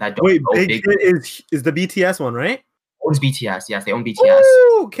those that don't Wait, know, Big Hit is the BTS one, right? owns BTS. Yes, they own BTS.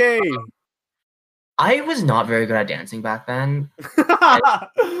 Ooh, okay. I was not very good at dancing back then.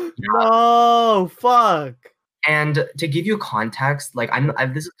 No, fuck. And to give you context, like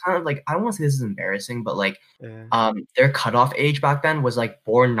this is kind of like, I don't want to say this is embarrassing, but like their cutoff age back then was like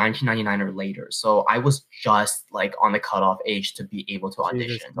born 1999 or later. So I was just like on the cutoff age to be able to audition.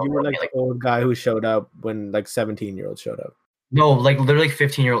 Jesus, you were like the old guy who showed up when like 17-year-olds showed up. No, like literally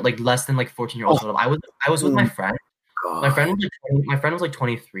 15-year-old, like less than like 14-year-olds showed up. I was with my friend. God. My friend was like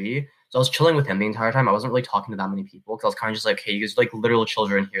 23. So I was chilling with him the entire time. I wasn't really talking to that many people because I was kind of just like, hey, you guys are like literal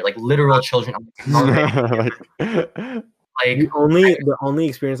children here, like literal children. Like the only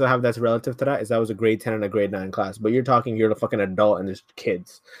experience I have that's relative to that is I was a grade 10 and a grade 9 class. But you're talking, you're the fucking adult and there's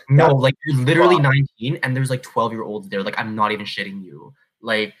kids. No, like you're literally 19 and there's like 12-year-olds there. Like I'm not even shitting you.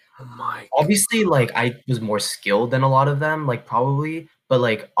 Like obviously, like I was more skilled than a lot of them, like probably. But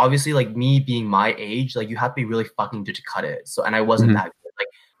like obviously, like me being my age, like you have to be really fucking good to cut it. So and I wasn't that good. Like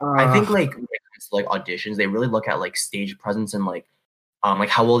I think like when it comes to like auditions, they really look at like stage presence and like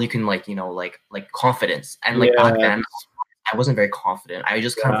how well you can like like confidence. And like back then, I wasn't very confident. I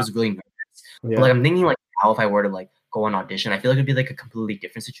just kind of was really nervous. But like I'm thinking like now if I were to like go on audition, I feel like it'd be like a completely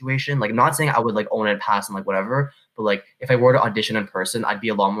different situation. Like I'm not saying I would like own it, pass, and like whatever. But like if I were to audition in person, I'd be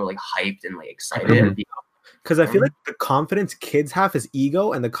a lot more like hyped and like excited. Because I feel like the confidence kids have is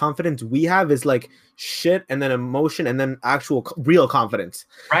ego, and the confidence we have is like shit, and then emotion, and then actual real confidence.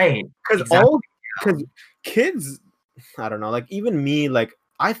 Right. Because kids, I don't know, like even me, like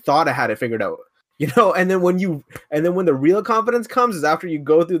I thought I had it figured out, and then when the real confidence comes is after you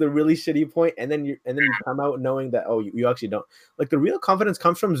go through the really shitty point, and then you come out knowing that you actually don't. Like the real confidence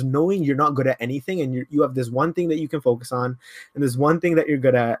comes from knowing you're not good at anything, and you have this one thing that you can focus on, and there's one thing that you're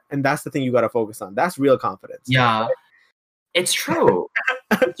good at, and that's the thing you got to focus on. That's real confidence. Yeah, it's true.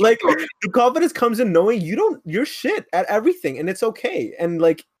 Like the confidence comes in knowing you're shit at everything, and it's okay, and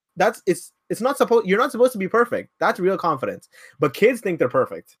like you're not supposed to be perfect. That's real confidence. But kids think they're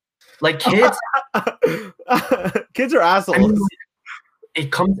perfect. Like kids are assholes. I mean,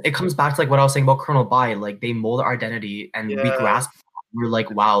 it comes back to like what I was saying about Colonel Bai. Like they mold our identity and we grasp. We're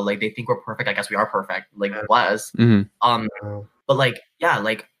like, wow, like they think we're perfect. I guess we are perfect. Like bless. But like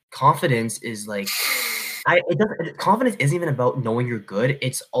like confidence is like confidence isn't even about knowing you're good.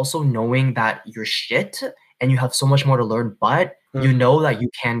 It's also knowing that you're shit and you have so much more to learn, but you know that you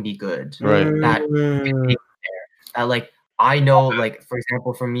can be good. Right. That you can take that like I know, like, for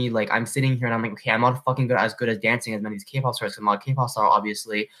example, for me, like, I'm sitting here and I'm like, okay, I'm not fucking as good at dancing as many of these K-pop stars. I'm not a K-pop star,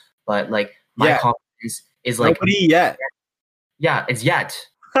 obviously, but, like, my confidence is, like... Nobody yet. Yeah, it's yet.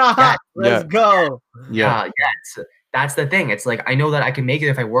 Let's go. Yeah, yet. That's the thing. It's, like, I know that I can make it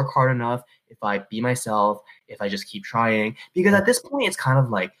if I work hard enough, if I be myself, if I just keep trying. Because at this point, it's kind of,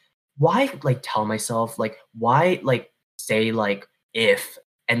 like, why, like, tell myself, like, why, like, say, like, if,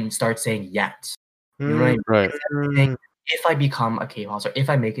 and start saying yet? You know what I mean? Right. If I become a K-pop star, if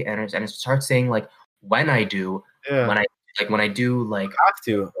I make it, and start saying like when I do, when I do, like you have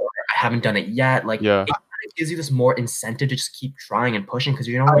to. I haven't done it yet. Like it gives you this more incentive to just keep trying and pushing because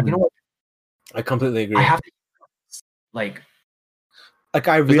you know what? I completely agree. I have to like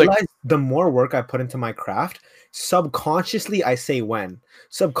I realize the more work I put into my craft, subconsciously I say when.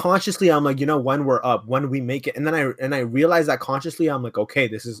 Subconsciously I'm like, when we're up, when we make it, and then I realize that consciously I'm like, okay,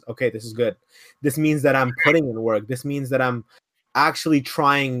 this is good. This means that I'm putting in work. This means that I'm actually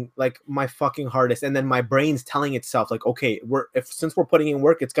trying like my fucking hardest, and then my brain's telling itself like, okay, since we're putting in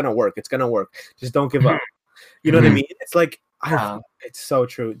work, it's gonna work. It's gonna work. Just don't give up. You know what I mean? It's like it's so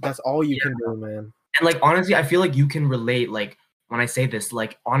true. That's all you can do, man. And like honestly, I feel like you can relate. Like when I say this,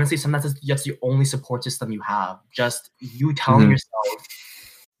 like honestly, sometimes it's just the only support system you have. Just you telling yourself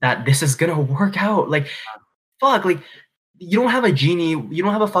that this is gonna work out. Like, fuck, like you don't have a genie, you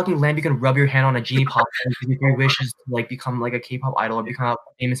don't have a fucking lamp you can rub your hand on a genie pop and give your wishes to like become like a K-pop idol or become a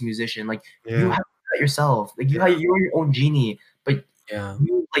famous musician. Like you have to do that yourself. Like you're your own genie, but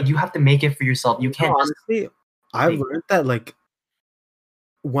you have to make it for yourself. You can't. Honestly, I've learned that like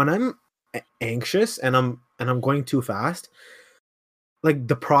when I'm anxious and I'm going too fast, like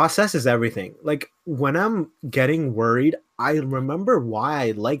the process is everything. Like when I'm getting worried, I remember why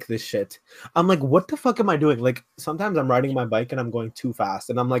I like this shit. I'm like, what the fuck am I doing? Like sometimes I'm riding my bike and I'm going too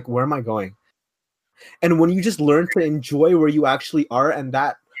fast and I'm like, where am I going? And when you just learn to enjoy where you actually are, and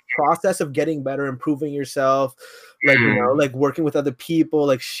that process of getting better, improving yourself, like, you know, like working with other people,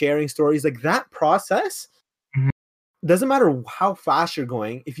 like sharing stories, like that process doesn't matter how fast you're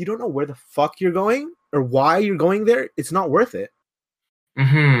going. If you don't know where the fuck you're going or why you're going there, it's not worth it. So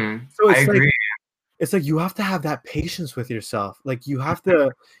I it's like, agree. it's like you have to have that patience with yourself. Like you have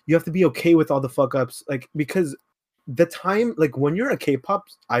to be okay with all the fuck ups. Like, because the time, like when you're a K-pop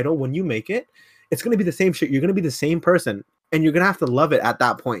idol, when you make it, it's gonna be the same shit. You're gonna be the same person, and you're gonna have to love it at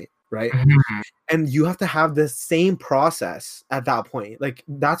that point, right? And you have to have the same process at that point. Like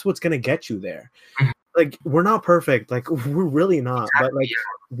that's what's gonna get you there. Like we're not perfect. Like we're really not. But like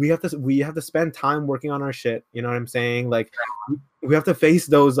we have to spend time working on our shit. You know what I'm saying? Like we have to face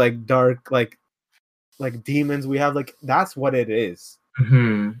those like dark like demons we have. Like that's what it is.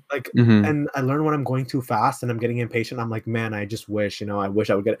 Like and I learn when I'm going too fast and I'm getting impatient. I'm like, man, I just wish, you know, I wish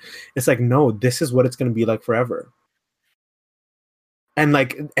I would get it. It's like, no, this is what it's gonna be like forever. And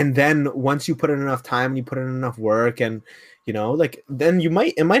like, and then once you put in enough time and you put in enough work, and you know, like then it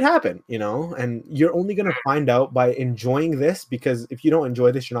might happen, you know, and you're only gonna find out by enjoying this, because if you don't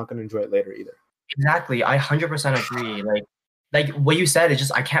enjoy this, you're not gonna enjoy it later either. Exactly, I 100% agree. Like what you said is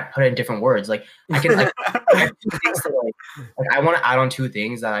just, I can't put it in different words. Like I can like, I have two things to like I want to add on two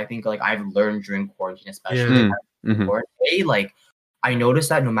things that I think like I've learned during quarantine, especially. Like I noticed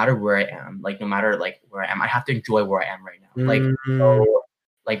that no matter where I am, like no matter like where I am, I have to enjoy where I am right now. Like so,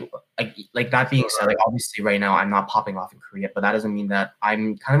 like that being said, like obviously right now I'm not popping off in Korea, but that doesn't mean that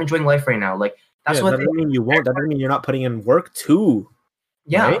I'm kind of enjoying life right now. Like that's what that doesn't mean you won't. That doesn't mean you're not putting in work too.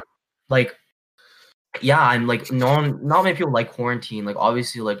 Right? Like yeah, I'm like not many people like quarantine. Like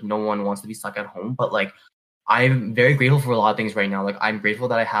obviously like no one wants to be stuck at home, but like I'm very grateful for a lot of things right now. Like I'm grateful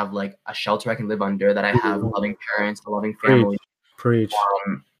that I have like a shelter I can live under, that I have loving parents, a loving family. Preach.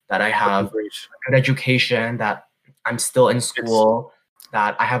 That I have good education, that I'm still in school,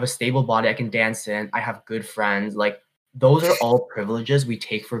 that I have a stable body I can dance in, I have good friends. Like those are all privileges we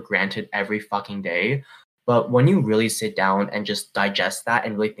take for granted every fucking day. But when you really sit down and just digest that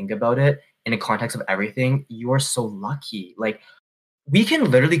and really think about it in the context of everything, you are so lucky. Like we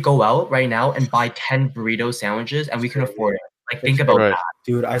can literally go out right now and buy 10 burrito sandwiches and we can afford it. Like think about that.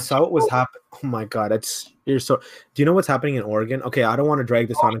 Dude, I saw what was happening. Oh my god, do you know what's happening in Oregon? Okay, I don't want to drag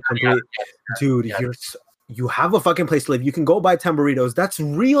this on completely. Dude, you have a fucking place to live. You can go buy 10 burritos. That's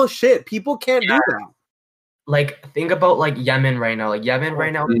real shit. People can't do that. Like think about like Yemen right now. Like Yemen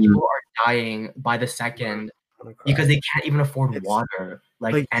right now, people are dying by the second because they can't even afford water.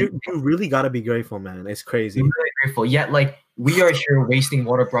 Like you really gotta be grateful, man. It's crazy. Really grateful. Yet like we are here wasting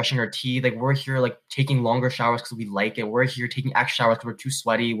water brushing our teeth. Like we're here like taking longer showers because we like it. We're here taking extra showers because we're too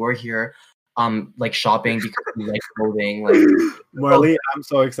sweaty. We're here like shopping because we like clothing. Like Marley, I'm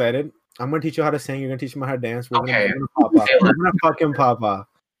so excited. I'm gonna teach you how to sing. You're gonna teach me how to dance. We're gonna pop off. We're gonna fucking pop off.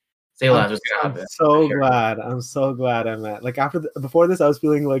 I'm so glad. I'm so glad I'm at. Like before this, I was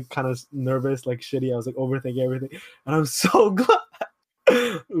feeling like kind of nervous, like shitty. I was like overthinking everything, and I'm so glad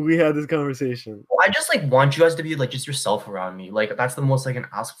we had this conversation. I just like want you guys to be like just yourself around me. Like that's the most I can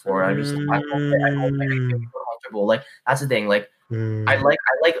ask for. I just I hope I feel comfortable. Like that's the thing. Like I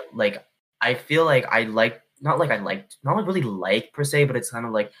feel like I like not really like per se, but it's kind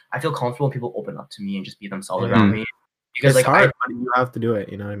of like I feel comfortable when people open up to me and just be themselves around me. Because it's like hard, but you have to do it.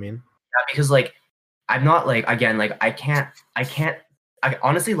 You know what I mean? Yeah, because like I'm not like again like I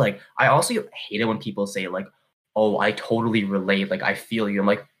honestly like I also hate it when people say like, oh, I totally relate, like I feel you. I'm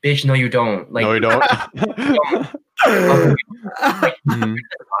like, bitch, no you don't. Like no you don't. Like, you can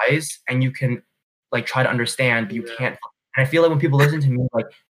advise and you can like try to understand, but you can't. And I feel like when people listen to me, like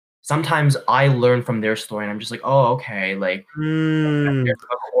sometimes I learn from their story and I'm just like, oh okay, like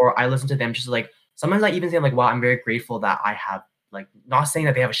or I listen to them just like sometimes I even say I'm like, wow, I'm very grateful that I have like not saying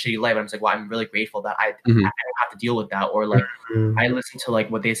that they have a shitty life, but I'm just like, well, I'm really grateful that I don't have to deal with that. Or like I listen to like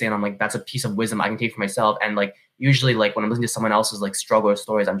what they say and I'm like, that's a piece of wisdom I can take for myself. And like usually like when I'm listening to someone else's like struggle or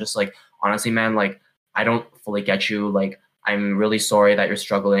stories, I'm just like, honestly, man, like I don't fully get you. Like I'm really sorry that you're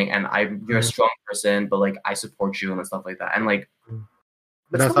struggling and you're a strong person, but like I support you and stuff like that. And like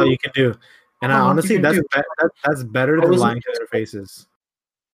that's all you can do. And honestly, that's better than lying to their faces.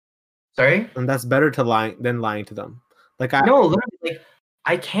 Sorry? And that's better than lying to them. Like literally, like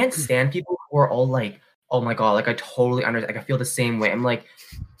I can't stand people who are all like, oh my god, like I totally understand. Like I feel the same way. I'm like,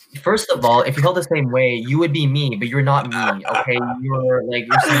 first of all, if you felt the same way, you would be me, but you're not me. Okay, you're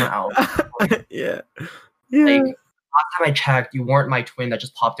someone else. Like, yeah. Like last time I checked, you weren't my twin that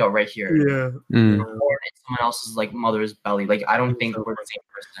just popped out right here. Yeah. You were born in someone else's like mother's belly. Like I don't think we're the same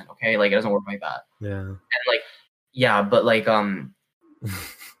person. Okay, like it doesn't work like that. Yeah. And like, yeah, but like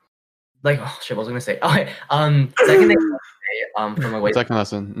like oh shit, what was I gonna say? Okay, second thing from my way. Second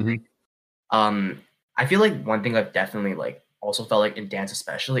lesson. I feel like one thing I've definitely like also felt like in dance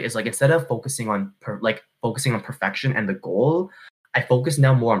especially is like instead of focusing on focusing on perfection and the goal, I focus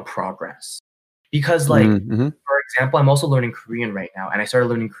now more on progress. Because like for example, I'm also learning Korean right now, and I started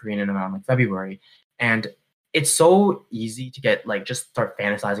learning Korean in around like February, and it's so easy to get like just start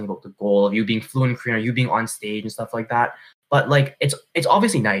fantasizing about the goal of you being fluent in Korean or you being on stage and stuff like that. But like it's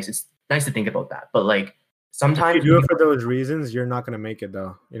obviously nice. It's nice to think about that. But like sometimes if you do it for those reasons, you're not gonna make it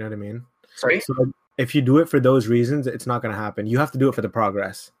though. You know what I mean? Sorry? So if you do it for those reasons, it's not gonna happen. You have to do it for the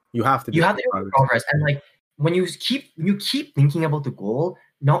progress. You have to do it for the progress. And like when you keep thinking about the goal,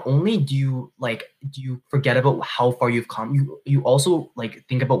 not only do you forget about how far you've come, you also like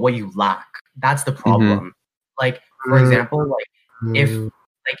think about what you lack. That's the problem. Like for example, like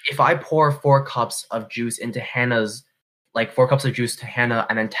if I pour 4 cups of juice into Hannah's, like 4 cups of juice to Hannah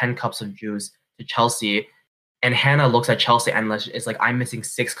and then 10 cups of juice to Chelsea, and Hannah looks at Chelsea and it's like I'm missing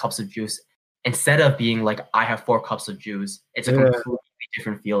 6 cups of juice, instead of being like I have 4 cups of juice, it's a completely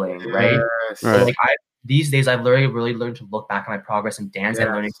different feeling, right? So like these days I've really learned to look back at my progress in dance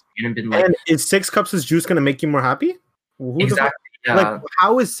and learning and been like, and is 6 cups of juice gonna make you more happy? Exactly. Like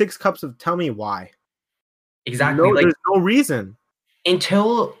how is 6 cups of, tell me why? Exactly. No, like there's no reason.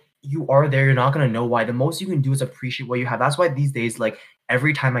 Until you are there, you're not gonna know why. The most you can do is appreciate what you have. That's why these days, like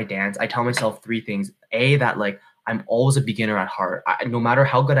every time I dance, I tell myself 3 things. A, that like I'm always a beginner at heart. No matter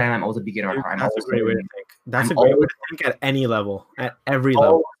how good I am, I'm always a beginner at heart. That's a great way to think. That's a great way to think at any level, at every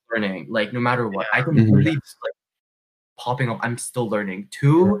level. Learning, like no matter what, I can really like popping up. I'm still learning.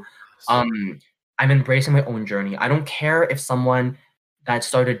 2, I'm embracing my own journey. I don't care if someone that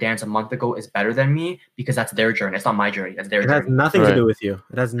started dance a month ago is better than me, because that's their journey. It's not my journey. That's their journey. It has nothing to do with you.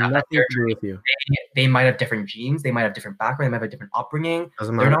 It has nothing to do with you. They might have different genes. They might have different background. They might have a different upbringing.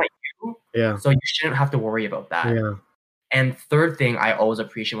 Doesn't They're matter. not you. Yeah. So you shouldn't have to worry about that. Yeah. And third thing, I always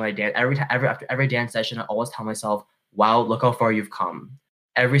appreciate when I dance. After every dance session, I always tell myself, "Wow, look how far you've come!"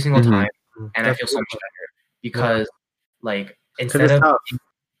 Every single time, and I feel so much better because, like, instead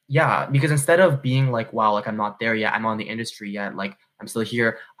of being like, "Wow, like I'm not there yet. I'm not in the industry yet. Like I'm still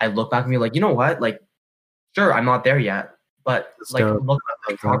here." I look back and be like, you know what? Like, sure, I'm not there yet, but like, look at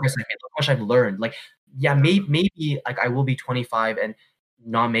the progress I made. Look how much I've learned. Like, yeah, maybe like I will be 25 and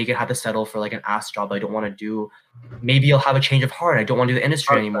not make it, have to settle for like an ass job I don't want to do. Maybe I'll have a change of heart. I don't want to do the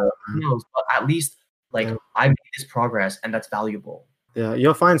industry anymore. Who knows? But at least like I made this progress, and that's valuable. Yeah,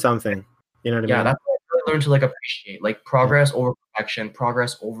 you'll find something. You know what I mean? Yeah, that's what I really learned to like appreciate. Like progress over perfection,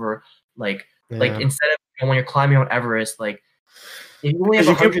 progress over like instead of when you're climbing Mount Everest, like if you only have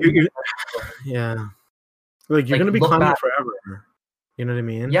 100 like you're gonna be climbing forever. You know what I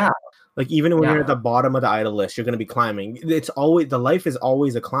mean? Yeah. Like even when you're at the bottom of the idol list, you're gonna be climbing. It's always, the life is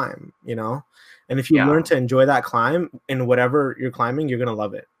always a climb, you know. And if you learn to enjoy that climb in whatever you're climbing, you're gonna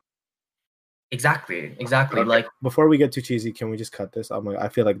love it. Exactly. Like before we get too cheesy, can we just cut this? I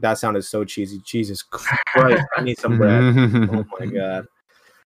feel like that sounded so cheesy. Jesus Christ, I need some bread. Oh my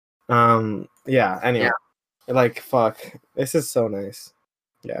god. Yeah. Anyway, like fuck, this is so nice.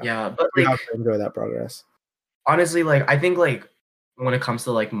 Yeah. But we like, have to enjoy that progress. Honestly, like I think like when it comes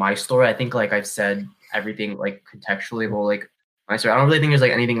to like my story, I think like I've said everything like contextually about like my story. I don't really think there's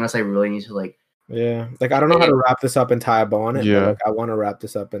like anything else I really need to like. Yeah, like I don't know how to wrap this up and tie a bow on it. But, like I want to wrap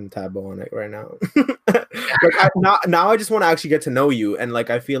this up and tie a bow on it right now. Like now I just want to actually get to know you, and like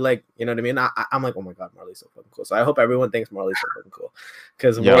I feel like, you know what I mean. I'm like, oh my god, Marley's so fucking cool. So I hope everyone thinks Marley's so fucking cool,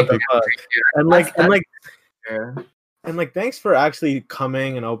 because what the fuck? And like thanks for actually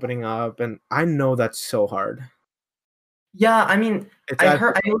coming and opening up, and I know that's so hard. Yeah, I mean, like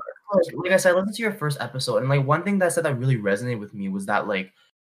I said, I listened to your first episode, and like one thing that said that really resonated with me was that like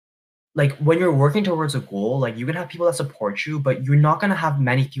when you're working towards a goal, like you can have people that support you, but you're not gonna have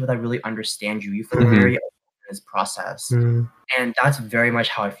many people that really understand you. You feel very open in this process, and that's very much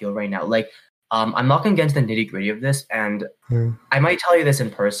how I feel right now. Like, I'm not gonna get into the nitty gritty of this, and I might tell you this in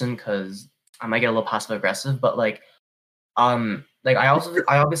person because I might get a little passive aggressive, but like I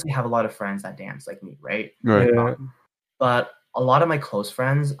obviously have a lot of friends that dance like me, right? Right. But a lot of my close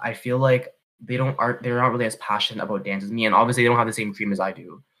friends, I feel like they're not really as passionate about dance as me, and obviously they don't have the same dream as I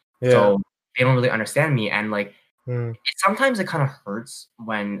do. So they don't really understand me, and like sometimes it kind of hurts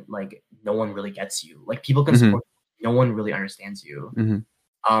when like no one really gets you. Like people can support you, no one really understands you.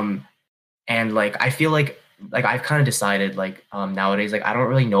 And like I feel like I've kind of decided like nowadays, like I don't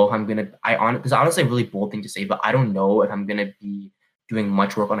really know if I'm gonna this is honestly a really bold thing to say, but I don't know if I'm gonna be doing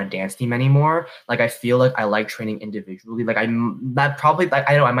much work on a dance team anymore. Like I feel like I like training individually. Like I might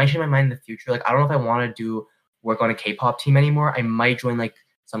change my mind in the future. Like I don't know if I want to do work on a K-pop team anymore. I might join like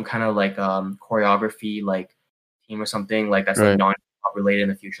some kind of like choreography like team or something like that's Right. like non-hip-hop related in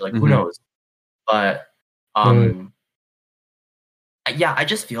the future. Like who Mhm. knows? But yeah, I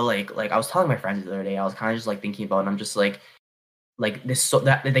just feel like I was telling my friends the other day, I was kind of just like thinking about it, and I'm just like this, so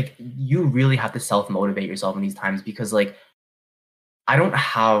that like you really have to self-motivate yourself in these times, because like I don't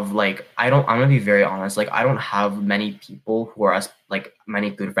have like I'm gonna be very honest, like I don't have many people who are as like many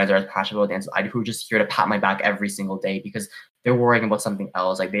good friends are as passionate about dance as I do, who are just here to pat my back every single day because they're worrying about something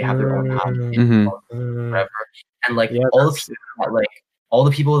else. Like they have their own house, whatever. And like Yeah, all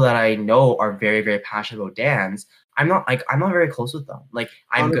the people that I know are very, very passionate about dance. I'm not very close with them. Like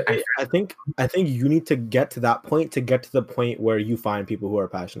honestly, I think you need to get to that point to get to the point where you find people who are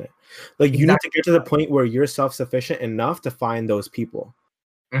passionate. Like you need to get to the point where you're self-sufficient enough to find those people.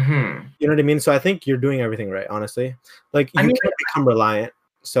 Mm-hmm. You know what I mean? So I think you're doing everything right, honestly. Like you can't become reliant.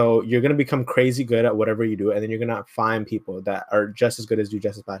 So you're gonna become crazy good at whatever you do, and then you're gonna find people that are just as good as you,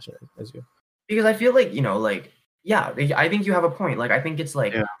 just as passionate as you. Because I feel like, like, yeah, I think you have a point. Like I think it's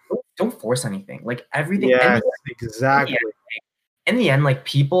like don't force anything. Like everything. Yeah, exactly. In the end, like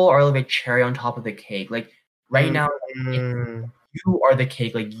people are like a cherry on top of the cake. Like right now, you are the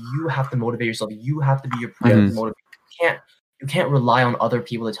cake. Like you have to motivate yourself. You have to be your primary motivator. You can't rely on other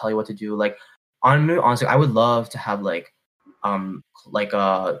people to tell you what to do. Like honestly, I would love to have like some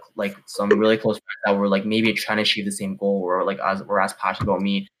really close friends that were like maybe trying to achieve the same goal or like as passionate about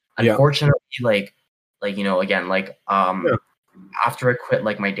me. Unfortunately, like again, like after I quit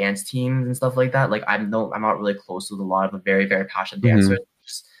like my dance teams and stuff like that, like I'm not really close with a lot of the very, very passionate dancers.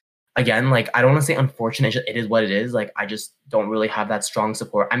 Just, again, like I don't want to say unfortunate, it is what it is. Like I just don't really have that strong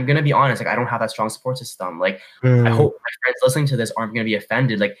support. I'm gonna be honest, like I don't have that strong support system. Like I hope my friends listening to this aren't gonna be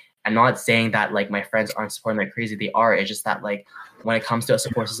offended. Like I'm not saying that like my friends aren't supporting like crazy. They are. It's just that like when it comes to a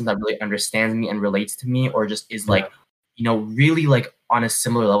support system that really understands me and relates to me, or just is like really like on a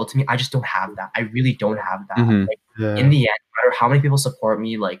similar level to me, I just don't have that. I really don't have that. Like, in the end, no matter how many people support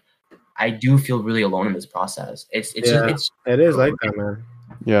me, like I do feel really alone in this process. It is like that, man.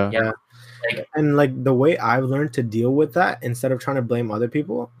 Yeah. Like, and like the way I've learned to deal with that instead of trying to blame other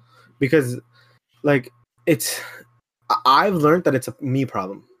people, because like I've learned that it's a me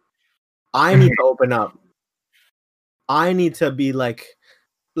problem. I need to open up. I need to be like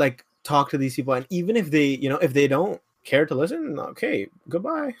talk to these people, and even if they if they don't care to listen, okay,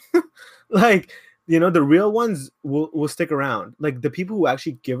 goodbye. Like the real ones will stick around. Like the people who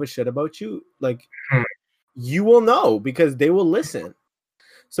actually give a shit about you, like you will know because they will listen.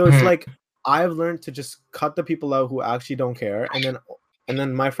 So it's like I've learned to just cut the people out who actually don't care, and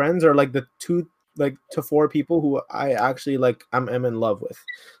then my friends are like the 2 to 4 people who I actually like I'm in love with.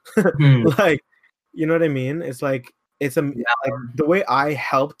 Like you know what I mean? It's like it's like the way I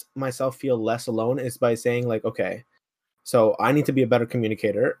helped myself feel less alone is by saying like, okay, so I need to be a better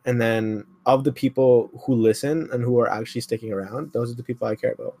communicator, and then of the people who listen and who are actually sticking around, those are the people I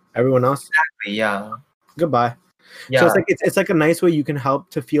care about. Everyone else, goodbye. So it's like a nice way you can help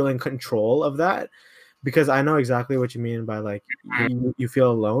to feel in control of that, because I know exactly what you mean by like you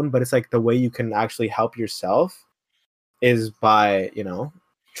feel alone, but it's like the way you can actually help yourself is by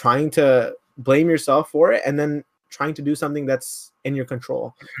trying to blame yourself for it and then trying to do something that's in your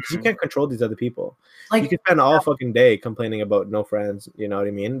control, because you can't control these other people. Like you can spend all fucking day complaining about no friends, you know what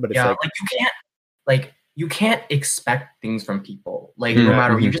I mean? But it's you can't expect things from people. Like no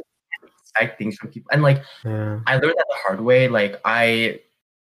matter you just can't expect things from people. And like I learned that the hard way. Like I've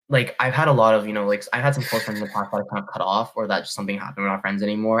had a lot of I've had some close friends in the past that I kind of cut off, or that just something happened, we're not friends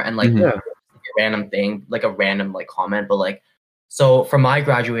anymore, and like a random thing, like a random like comment, but like. So from my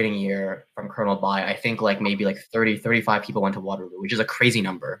graduating year from Colonel By, I think like maybe like 30, 35 people went to Waterloo, which is a crazy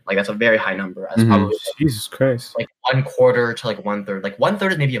number. Like that's a very high number. That's probably Jesus Christ. Like 1/4 to like 1/3. Like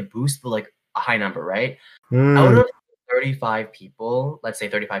 1/3 is maybe a boost, but like a high number, right? Out of 35 people, let's say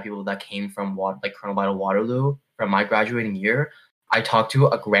 35 people that came from Colonel By to Waterloo from my graduating year, I talked to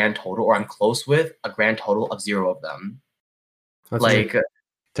a grand total, or I'm close with a grand total of 0 of them. That's like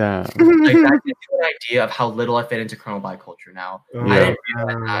damn. Like that gives you an idea of how little I fit into Colonel By culture now. I didn't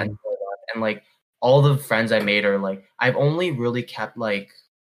realize that until I left. And like all the friends I made are like I've only really kept like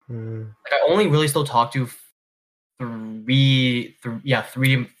I only really still talk to three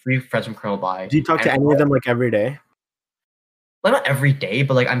friends from Colonel By. Do you talk to any of them like every day? Like not every day,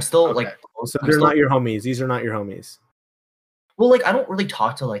 but like I'm still like close. So they're not your homies. These are not your homies. Well, like I don't really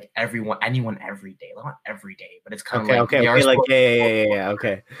talk to like anyone every day. Like, not every day, but it's kind of like okay.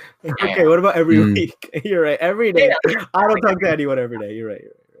 Okay, what about every week? You're right. Every day. I don't talk to anyone every day. You're right.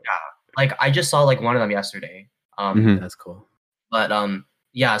 Yeah, like I just saw like one of them yesterday. That's cool. But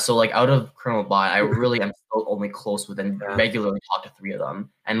yeah. So like out of Colonel By, I really am still only close with and regularly talk to 3 of them,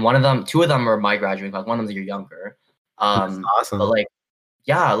 and 2 of them are my graduating class. One of them's a year younger. That's awesome. But like,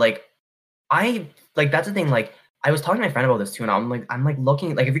 yeah, like I like that's the thing. Like I was talking to my friend about this too, and I'm like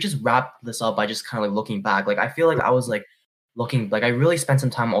looking like if you just wrap this up by just kind of like looking back, like I feel like I was like looking like I really spent some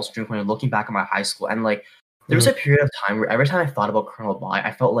time also drinking and looking back at my high school, and like there was a period of time where every time I thought about Colonel Bai,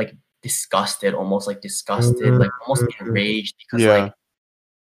 I felt like disgusted, like almost enraged because Yeah. like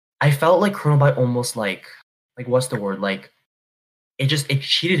I felt like Colonel Bai almost like what's the word like it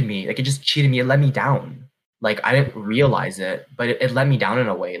cheated me. Like it just cheated me. It let me down. Like I didn't realize it, but it let me down in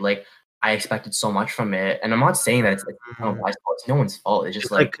a way. Like I expected so much from it, and I'm not saying that it's like Colonel Bai's fault. It's no one's fault. It's just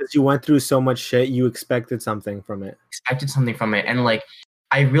It's like like because you went through so much shit, you expected something from it. expected something from it, and like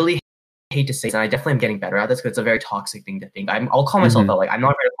I really hate to say this, and I definitely am getting better at this because it's a very toxic thing to think. I'll call myself out. Like I'm not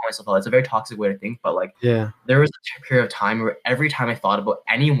going to call myself out. It's a very toxic way to think, but like Yeah. there was a period of time where every time I thought about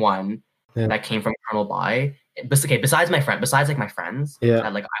anyone Yeah. that came from Colonel Bai, besides my friends Yeah.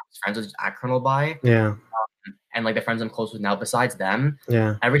 that like I was friends with at Colonel Bai, Yeah. and like the friends I'm close with now, besides them,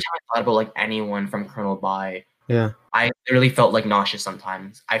 Yeah. every time I thought about like anyone from Colonel Bai, Yeah. I literally felt like nauseous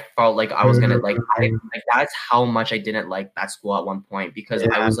sometimes. I felt like I was gonna like that's how much I didn't like that school at one point because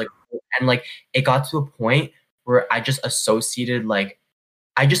I was like, and like it got to a point where I just associated like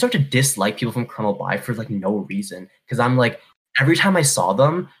I just started to dislike people from Colonel Bai for like no reason because I'm like every time I saw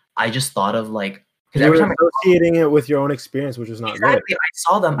them, I just thought of like because You every were time associating it with your own experience, which is not exactly I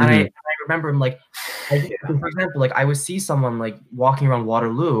saw them and I remember I'm like good. for example, like I would see someone like walking around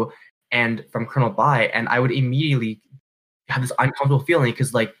Waterloo and from Colonel Bai, and I would immediately have this uncomfortable feeling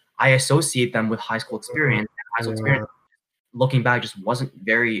because like I associate them with high school experience. And high school experience, looking back, just wasn't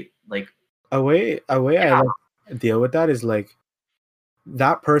very like a way I like deal with that is like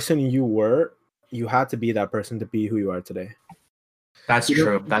that person you had to be that person to be who you are today. That's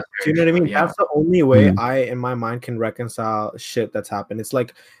true. That's Do you know what I mean? Yeah. That's the only way I, in my mind, can reconcile shit that's happened. It's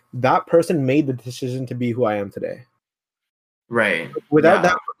like that person made the decision to be who I am today. Right. Without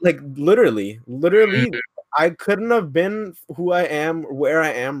that, like literally, I couldn't have been who I am, where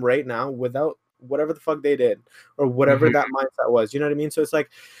I am right now, without whatever the fuck they did or whatever that mindset was. You know what I mean? So it's like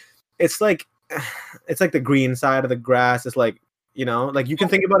the green side of the grass. It's like, you know, like you can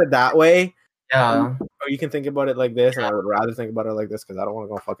think about it that way. Yeah. Or you can think about it like this, and I would rather think about it like this because I don't want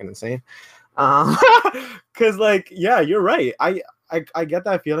to go fucking insane. Because like, yeah, you're right. I get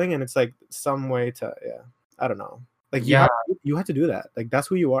that feeling, and it's like some way to, I don't know. Like, you have to do that. Like, that's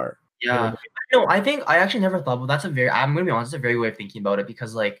who you are. Yeah. No, I think I actually never thought. Well, I'm gonna be honest. It's a very way of thinking about it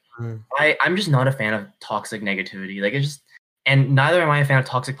because like I'm just not a fan of toxic negativity. Like it's just, and neither am I a fan of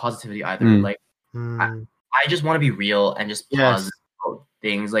toxic positivity either. Like I just want to be real and just positive about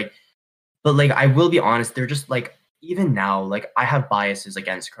things. Like. But like I will be honest, they're just like even now, like I have biases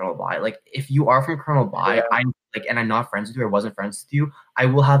against Colonel Bai. Like if you are from Colonel Bai, I'm like and I'm not friends with you or wasn't friends with you, I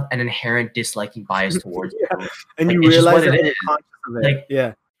will have an inherent disliking bias towards you. And like, you realize what it is. Like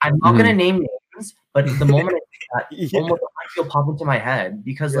I'm not gonna name names, but the moment I almost I feel pop into my head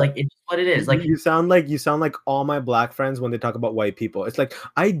because like it's what it is. Like you sound like all my black friends when they talk about white people. It's like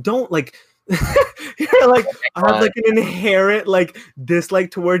I don't like you're like I have like an inherent like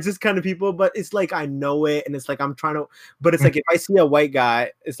dislike towards this kind of people, but it's like I know it, and it's like I'm trying to. But it's like if I see a white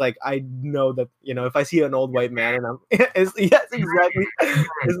guy, it's like I know that, you know, if I see an old white man, and it's yes exactly.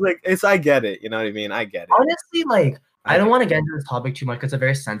 It's I get it. You know what I mean? I get it. Honestly, like I don't want to get into this topic too much because it's a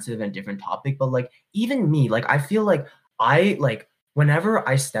very sensitive and different topic. But like even me, like I feel like I like. Whenever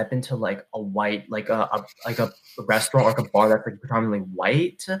I step into like a white, like a restaurant or like a bar that's like predominantly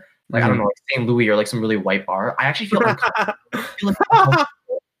white, like I don't know, like St. Louis or like some really white bar, I actually feel like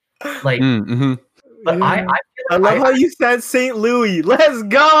but I love how you said St. Louis. Let's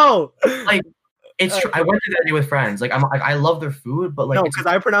go. Like it's true. I went to that day with friends. Like I love their food, but like no, because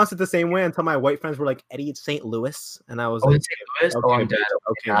I pronounced it the same way until my white friends were like, Eddie, it's St. Louis, and I was like, St. Louis. Okay, I'm dead.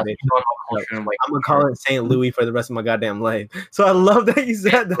 Okay, I'm gonna call it St. Louis for the rest of my goddamn life. So I love that you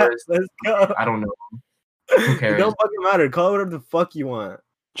said that. Let's go. I don't know. Who cares? It don't fucking matter. Call it whatever the fuck you want.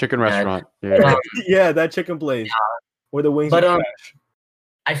 Chicken restaurant. Yeah, that chicken place. Where the wings. But are trash.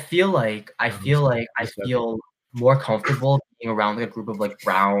 I feel more comfortable being around like a group of like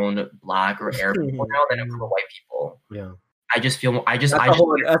brown, black, or Arab people now than a group of white people. Yeah.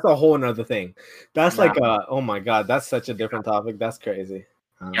 That's a whole another thing. That's like oh my god, that's such a different topic. That's crazy.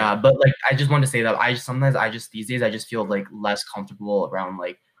 Yeah, but like I just want to say that these days I just feel like less comfortable around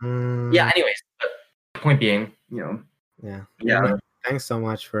like anyways, but point being, you know. Yeah. Thanks so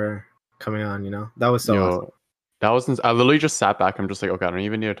much for coming on, you know. That was so awesome. That was I literally just sat back. I'm just like, okay, I don't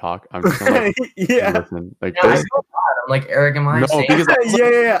even need to talk. I'm just gonna like, listen. Like I'm like, Eric, am I? No, because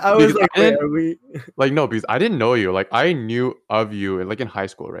I was like, are we? Like no, because I didn't know you. Like I knew of you like in high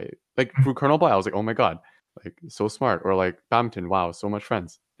school, right? Like through Colonel Bai, I was like, oh my god. like so smart, or like badminton, wow, so much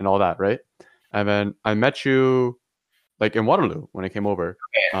friends and all that, right? And then I met you like in Waterloo when I came over.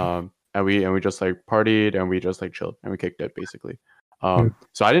 And we just like partied and we just like chilled and we kicked it basically. So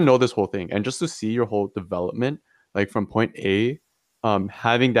I didn't know this whole thing, and just to see your whole development, like from point A,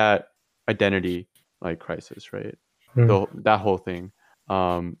 having that identity like crisis, right? That whole thing,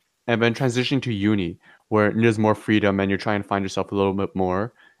 and then transitioning to uni where there's more freedom and you're trying to find yourself a little bit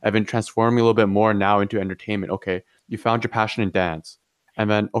more, and then transforming a little bit more now into entertainment. Okay, you found your passion in dance, and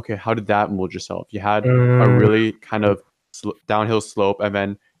then okay, how did that mold yourself? You had a really kind of downhill slope, and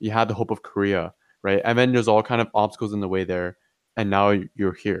then you had the hope of Korea, right? And then there's all kind of obstacles in the way there, and now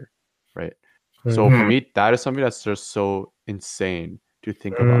you're here, right? So for me, that is something that's just so insane to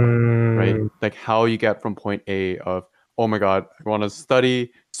think about, right? Like how you get from point A of, oh my God, I want to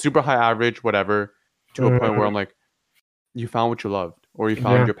study super high average, whatever, to a point where I'm like, you found what you loved, or you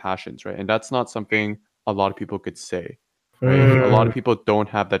found your passions, right? And that's not something a lot of people could say, right? A lot of people don't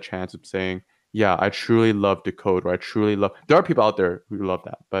have that chance of saying, yeah, I truly love to code, or I truly love. There are people out there who love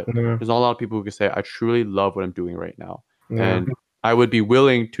that, but there's not a lot of people who can say, I truly love what I'm doing right now. And I would be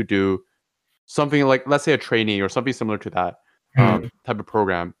willing to do something like, let's say, a trainee or something similar to that type of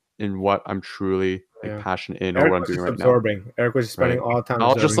program in what I'm truly like passionate in, or what I'm doing right absorbing. Now. Eric was just spending all time. I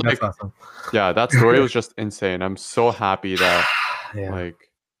was just like, awesome. Yeah, that story was just insane. I'm so happy that like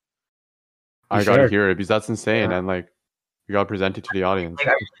I got to hear it, because that's insane, and like you got to present it to the audience.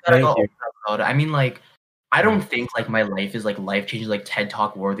 Like, I really gotta go about it. I mean, like, I don't think like my life is like life changing, like TED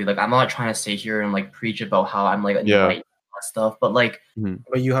Talk worthy. Like, I'm not trying to sit here and like preach about how I'm like enlightened stuff, but like,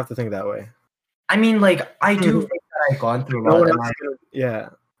 but you have to think that way. I mean, like, I do think that I've gone through a lot.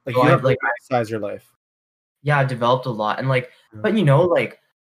 Like you have like criticize your life. Yeah, I've developed a lot, and like, but you know, like,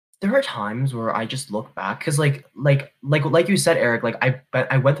 there are times where I just look back, because like you said, Eric, like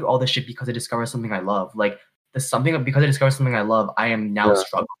I went through all this shit because I discovered something I love. Like because I discovered something I love, I am now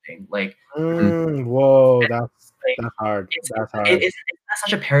struggling. Like, whoa, that's hard. That's hard. It's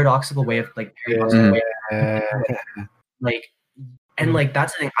such a paradoxical way of like like, and like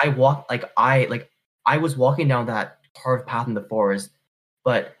that's the thing. I was walking down that carved path in the forest,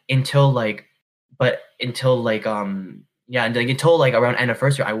 but until like around end of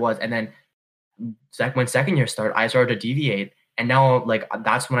first year I was, and then when second year started, I started to deviate, and now like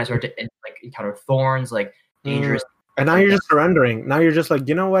that's when I started to like encounter thorns, like dangerous. And now you're just surrendering. Now you're just like,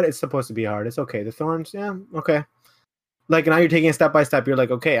 you know what? It's supposed to be hard. It's okay. The thorns, yeah, okay. Like now you're taking it step by step. You're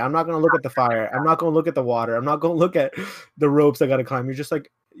like, okay, I'm not gonna look at the fire. I'm not gonna look at the water. I'm not gonna look at the ropes I gotta climb. You're just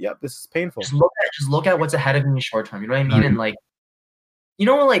like, yep, this is painful. Just look at what's ahead of me in the short term. You know what I mean? And like, you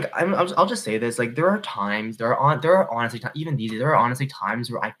know, like I'll just say this. Like there are honestly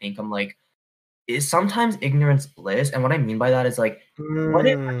times where I think I'm like, is sometimes ignorance bliss? And what I mean by that is like, what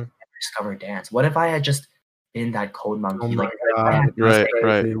if I never discovered dance? What if I had just been that code monkey?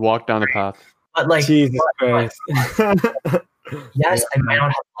 Right. Walk down the path. But like, Jesus Christ. Yes, I might not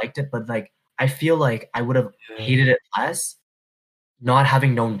have liked it, but like, I feel like I would have hated it less not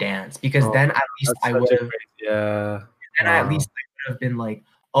having known dance, because then at least I would have. And at least I would have been like,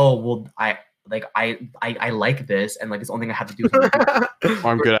 oh well, I like this, and like it's the only thing I have to do. Or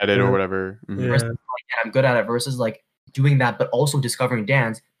I'm good at it, or whatever. Versus, like, I'm good at it versus like doing that, but also discovering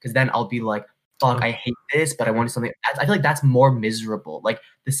dance, because then I'll be like, fuck, I hate this, but I want something. I feel like that's more miserable. Like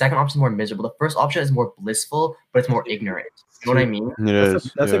the second option is more miserable. The first option is more blissful, but it's more ignorant. You know what I mean?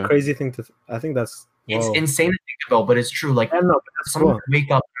 That's a crazy thing to. I think that's. It's insane to think about, but it's true. Like someone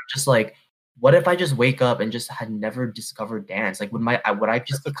wake up, just like, what if I just wake up and just had never discovered dance? Like, would I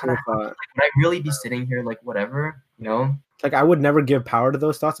just be kind of like, would I really be sitting here like whatever? You know? Like I would never give power to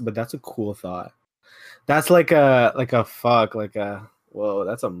those thoughts, but that's a cool thought. That's like a whoa,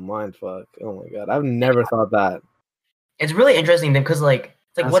 that's a mind fuck. Oh my god, I've never thought that. It's really interesting because like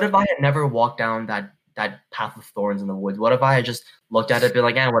it's like, what if I had never walked down that path of thorns in the woods? What if I had just looked at it, been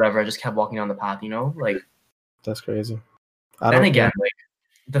like, whatever, I just kept walking down the path, you know? Like that's crazy. Then again, like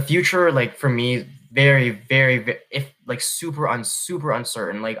the future, like for me, very, very, very, if like super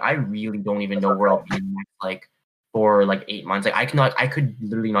uncertain. Like I really don't even know where I'll be like for like 8 months. Like I could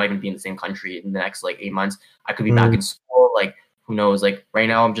literally not even be in the same country in the next like 8 months. I could be back in school. Like who knows? Like right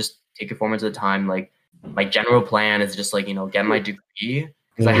now, I'm just taking 4 months at a time. Like my general plan is just like, you know, get my degree,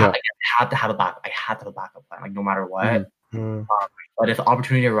 because I have to have a backup plan, like no matter what. But if the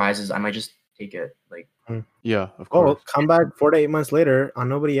opportunity arises, I might just take it. Like yeah, of course. Oh, come back 4 to 8 months later on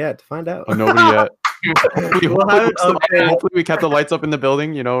Nobody Yet to find out. On Nobody Yet. Hopefully we kept the lights up in the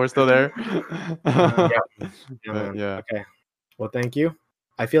building. You know, we're still there. Yeah. Okay. Well, thank you.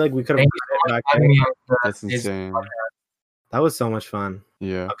 I feel like we could have. That's insane. That was so much fun.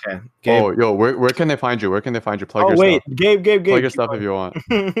 Yeah. Okay. Gabe. Oh, yo, where can they find you? Where can they find you? Plug Oh your wait, stuff. Gabe. Plug your keep stuff if going. you want.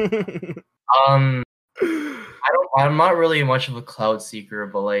 I'm not really much of a cloud seeker,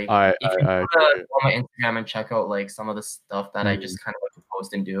 but like I if you I go on my Instagram and check out like some of the stuff that I just kind of like to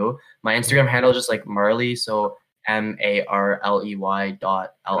post and do, my Instagram handle is just like Marley, so MARLEY.LIU.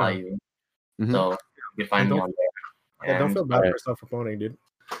 Mhm. So you can find me don't- on there. Yeah, don't And feel bad for self-promoting, dude.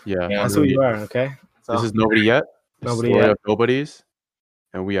 Yeah. Yeah. That's who you are, okay? So This is Nobody Yet. The Nobody story Yet. of nobodies.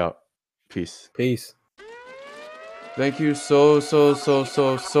 And we out. Peace. Peace. Thank you so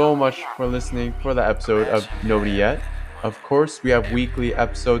much for listening for the episode of Nobody Yet. Of course, we have weekly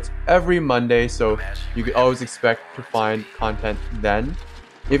episodes every Monday, so you can always expect to find content then.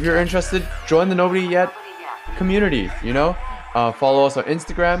 If you're interested, join the Nobody Yet community, follow us on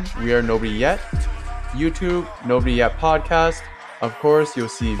Instagram, we are Nobody Yet, YouTube, Nobody Yet Podcast. Of course, you'll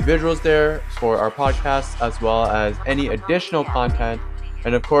see visuals there for our podcast as well as any additional content.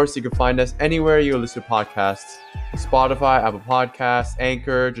 And of course, you can find us anywhere you listen to podcasts. Spotify, Apple Podcasts,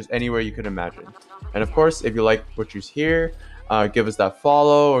 Anchor, just anywhere you could imagine. And of course, if you like what you hear, give us that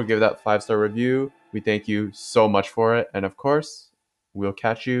follow or give that 5-star review. We thank you so much for it. And of course, we'll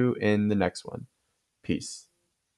catch you in the next one. Peace.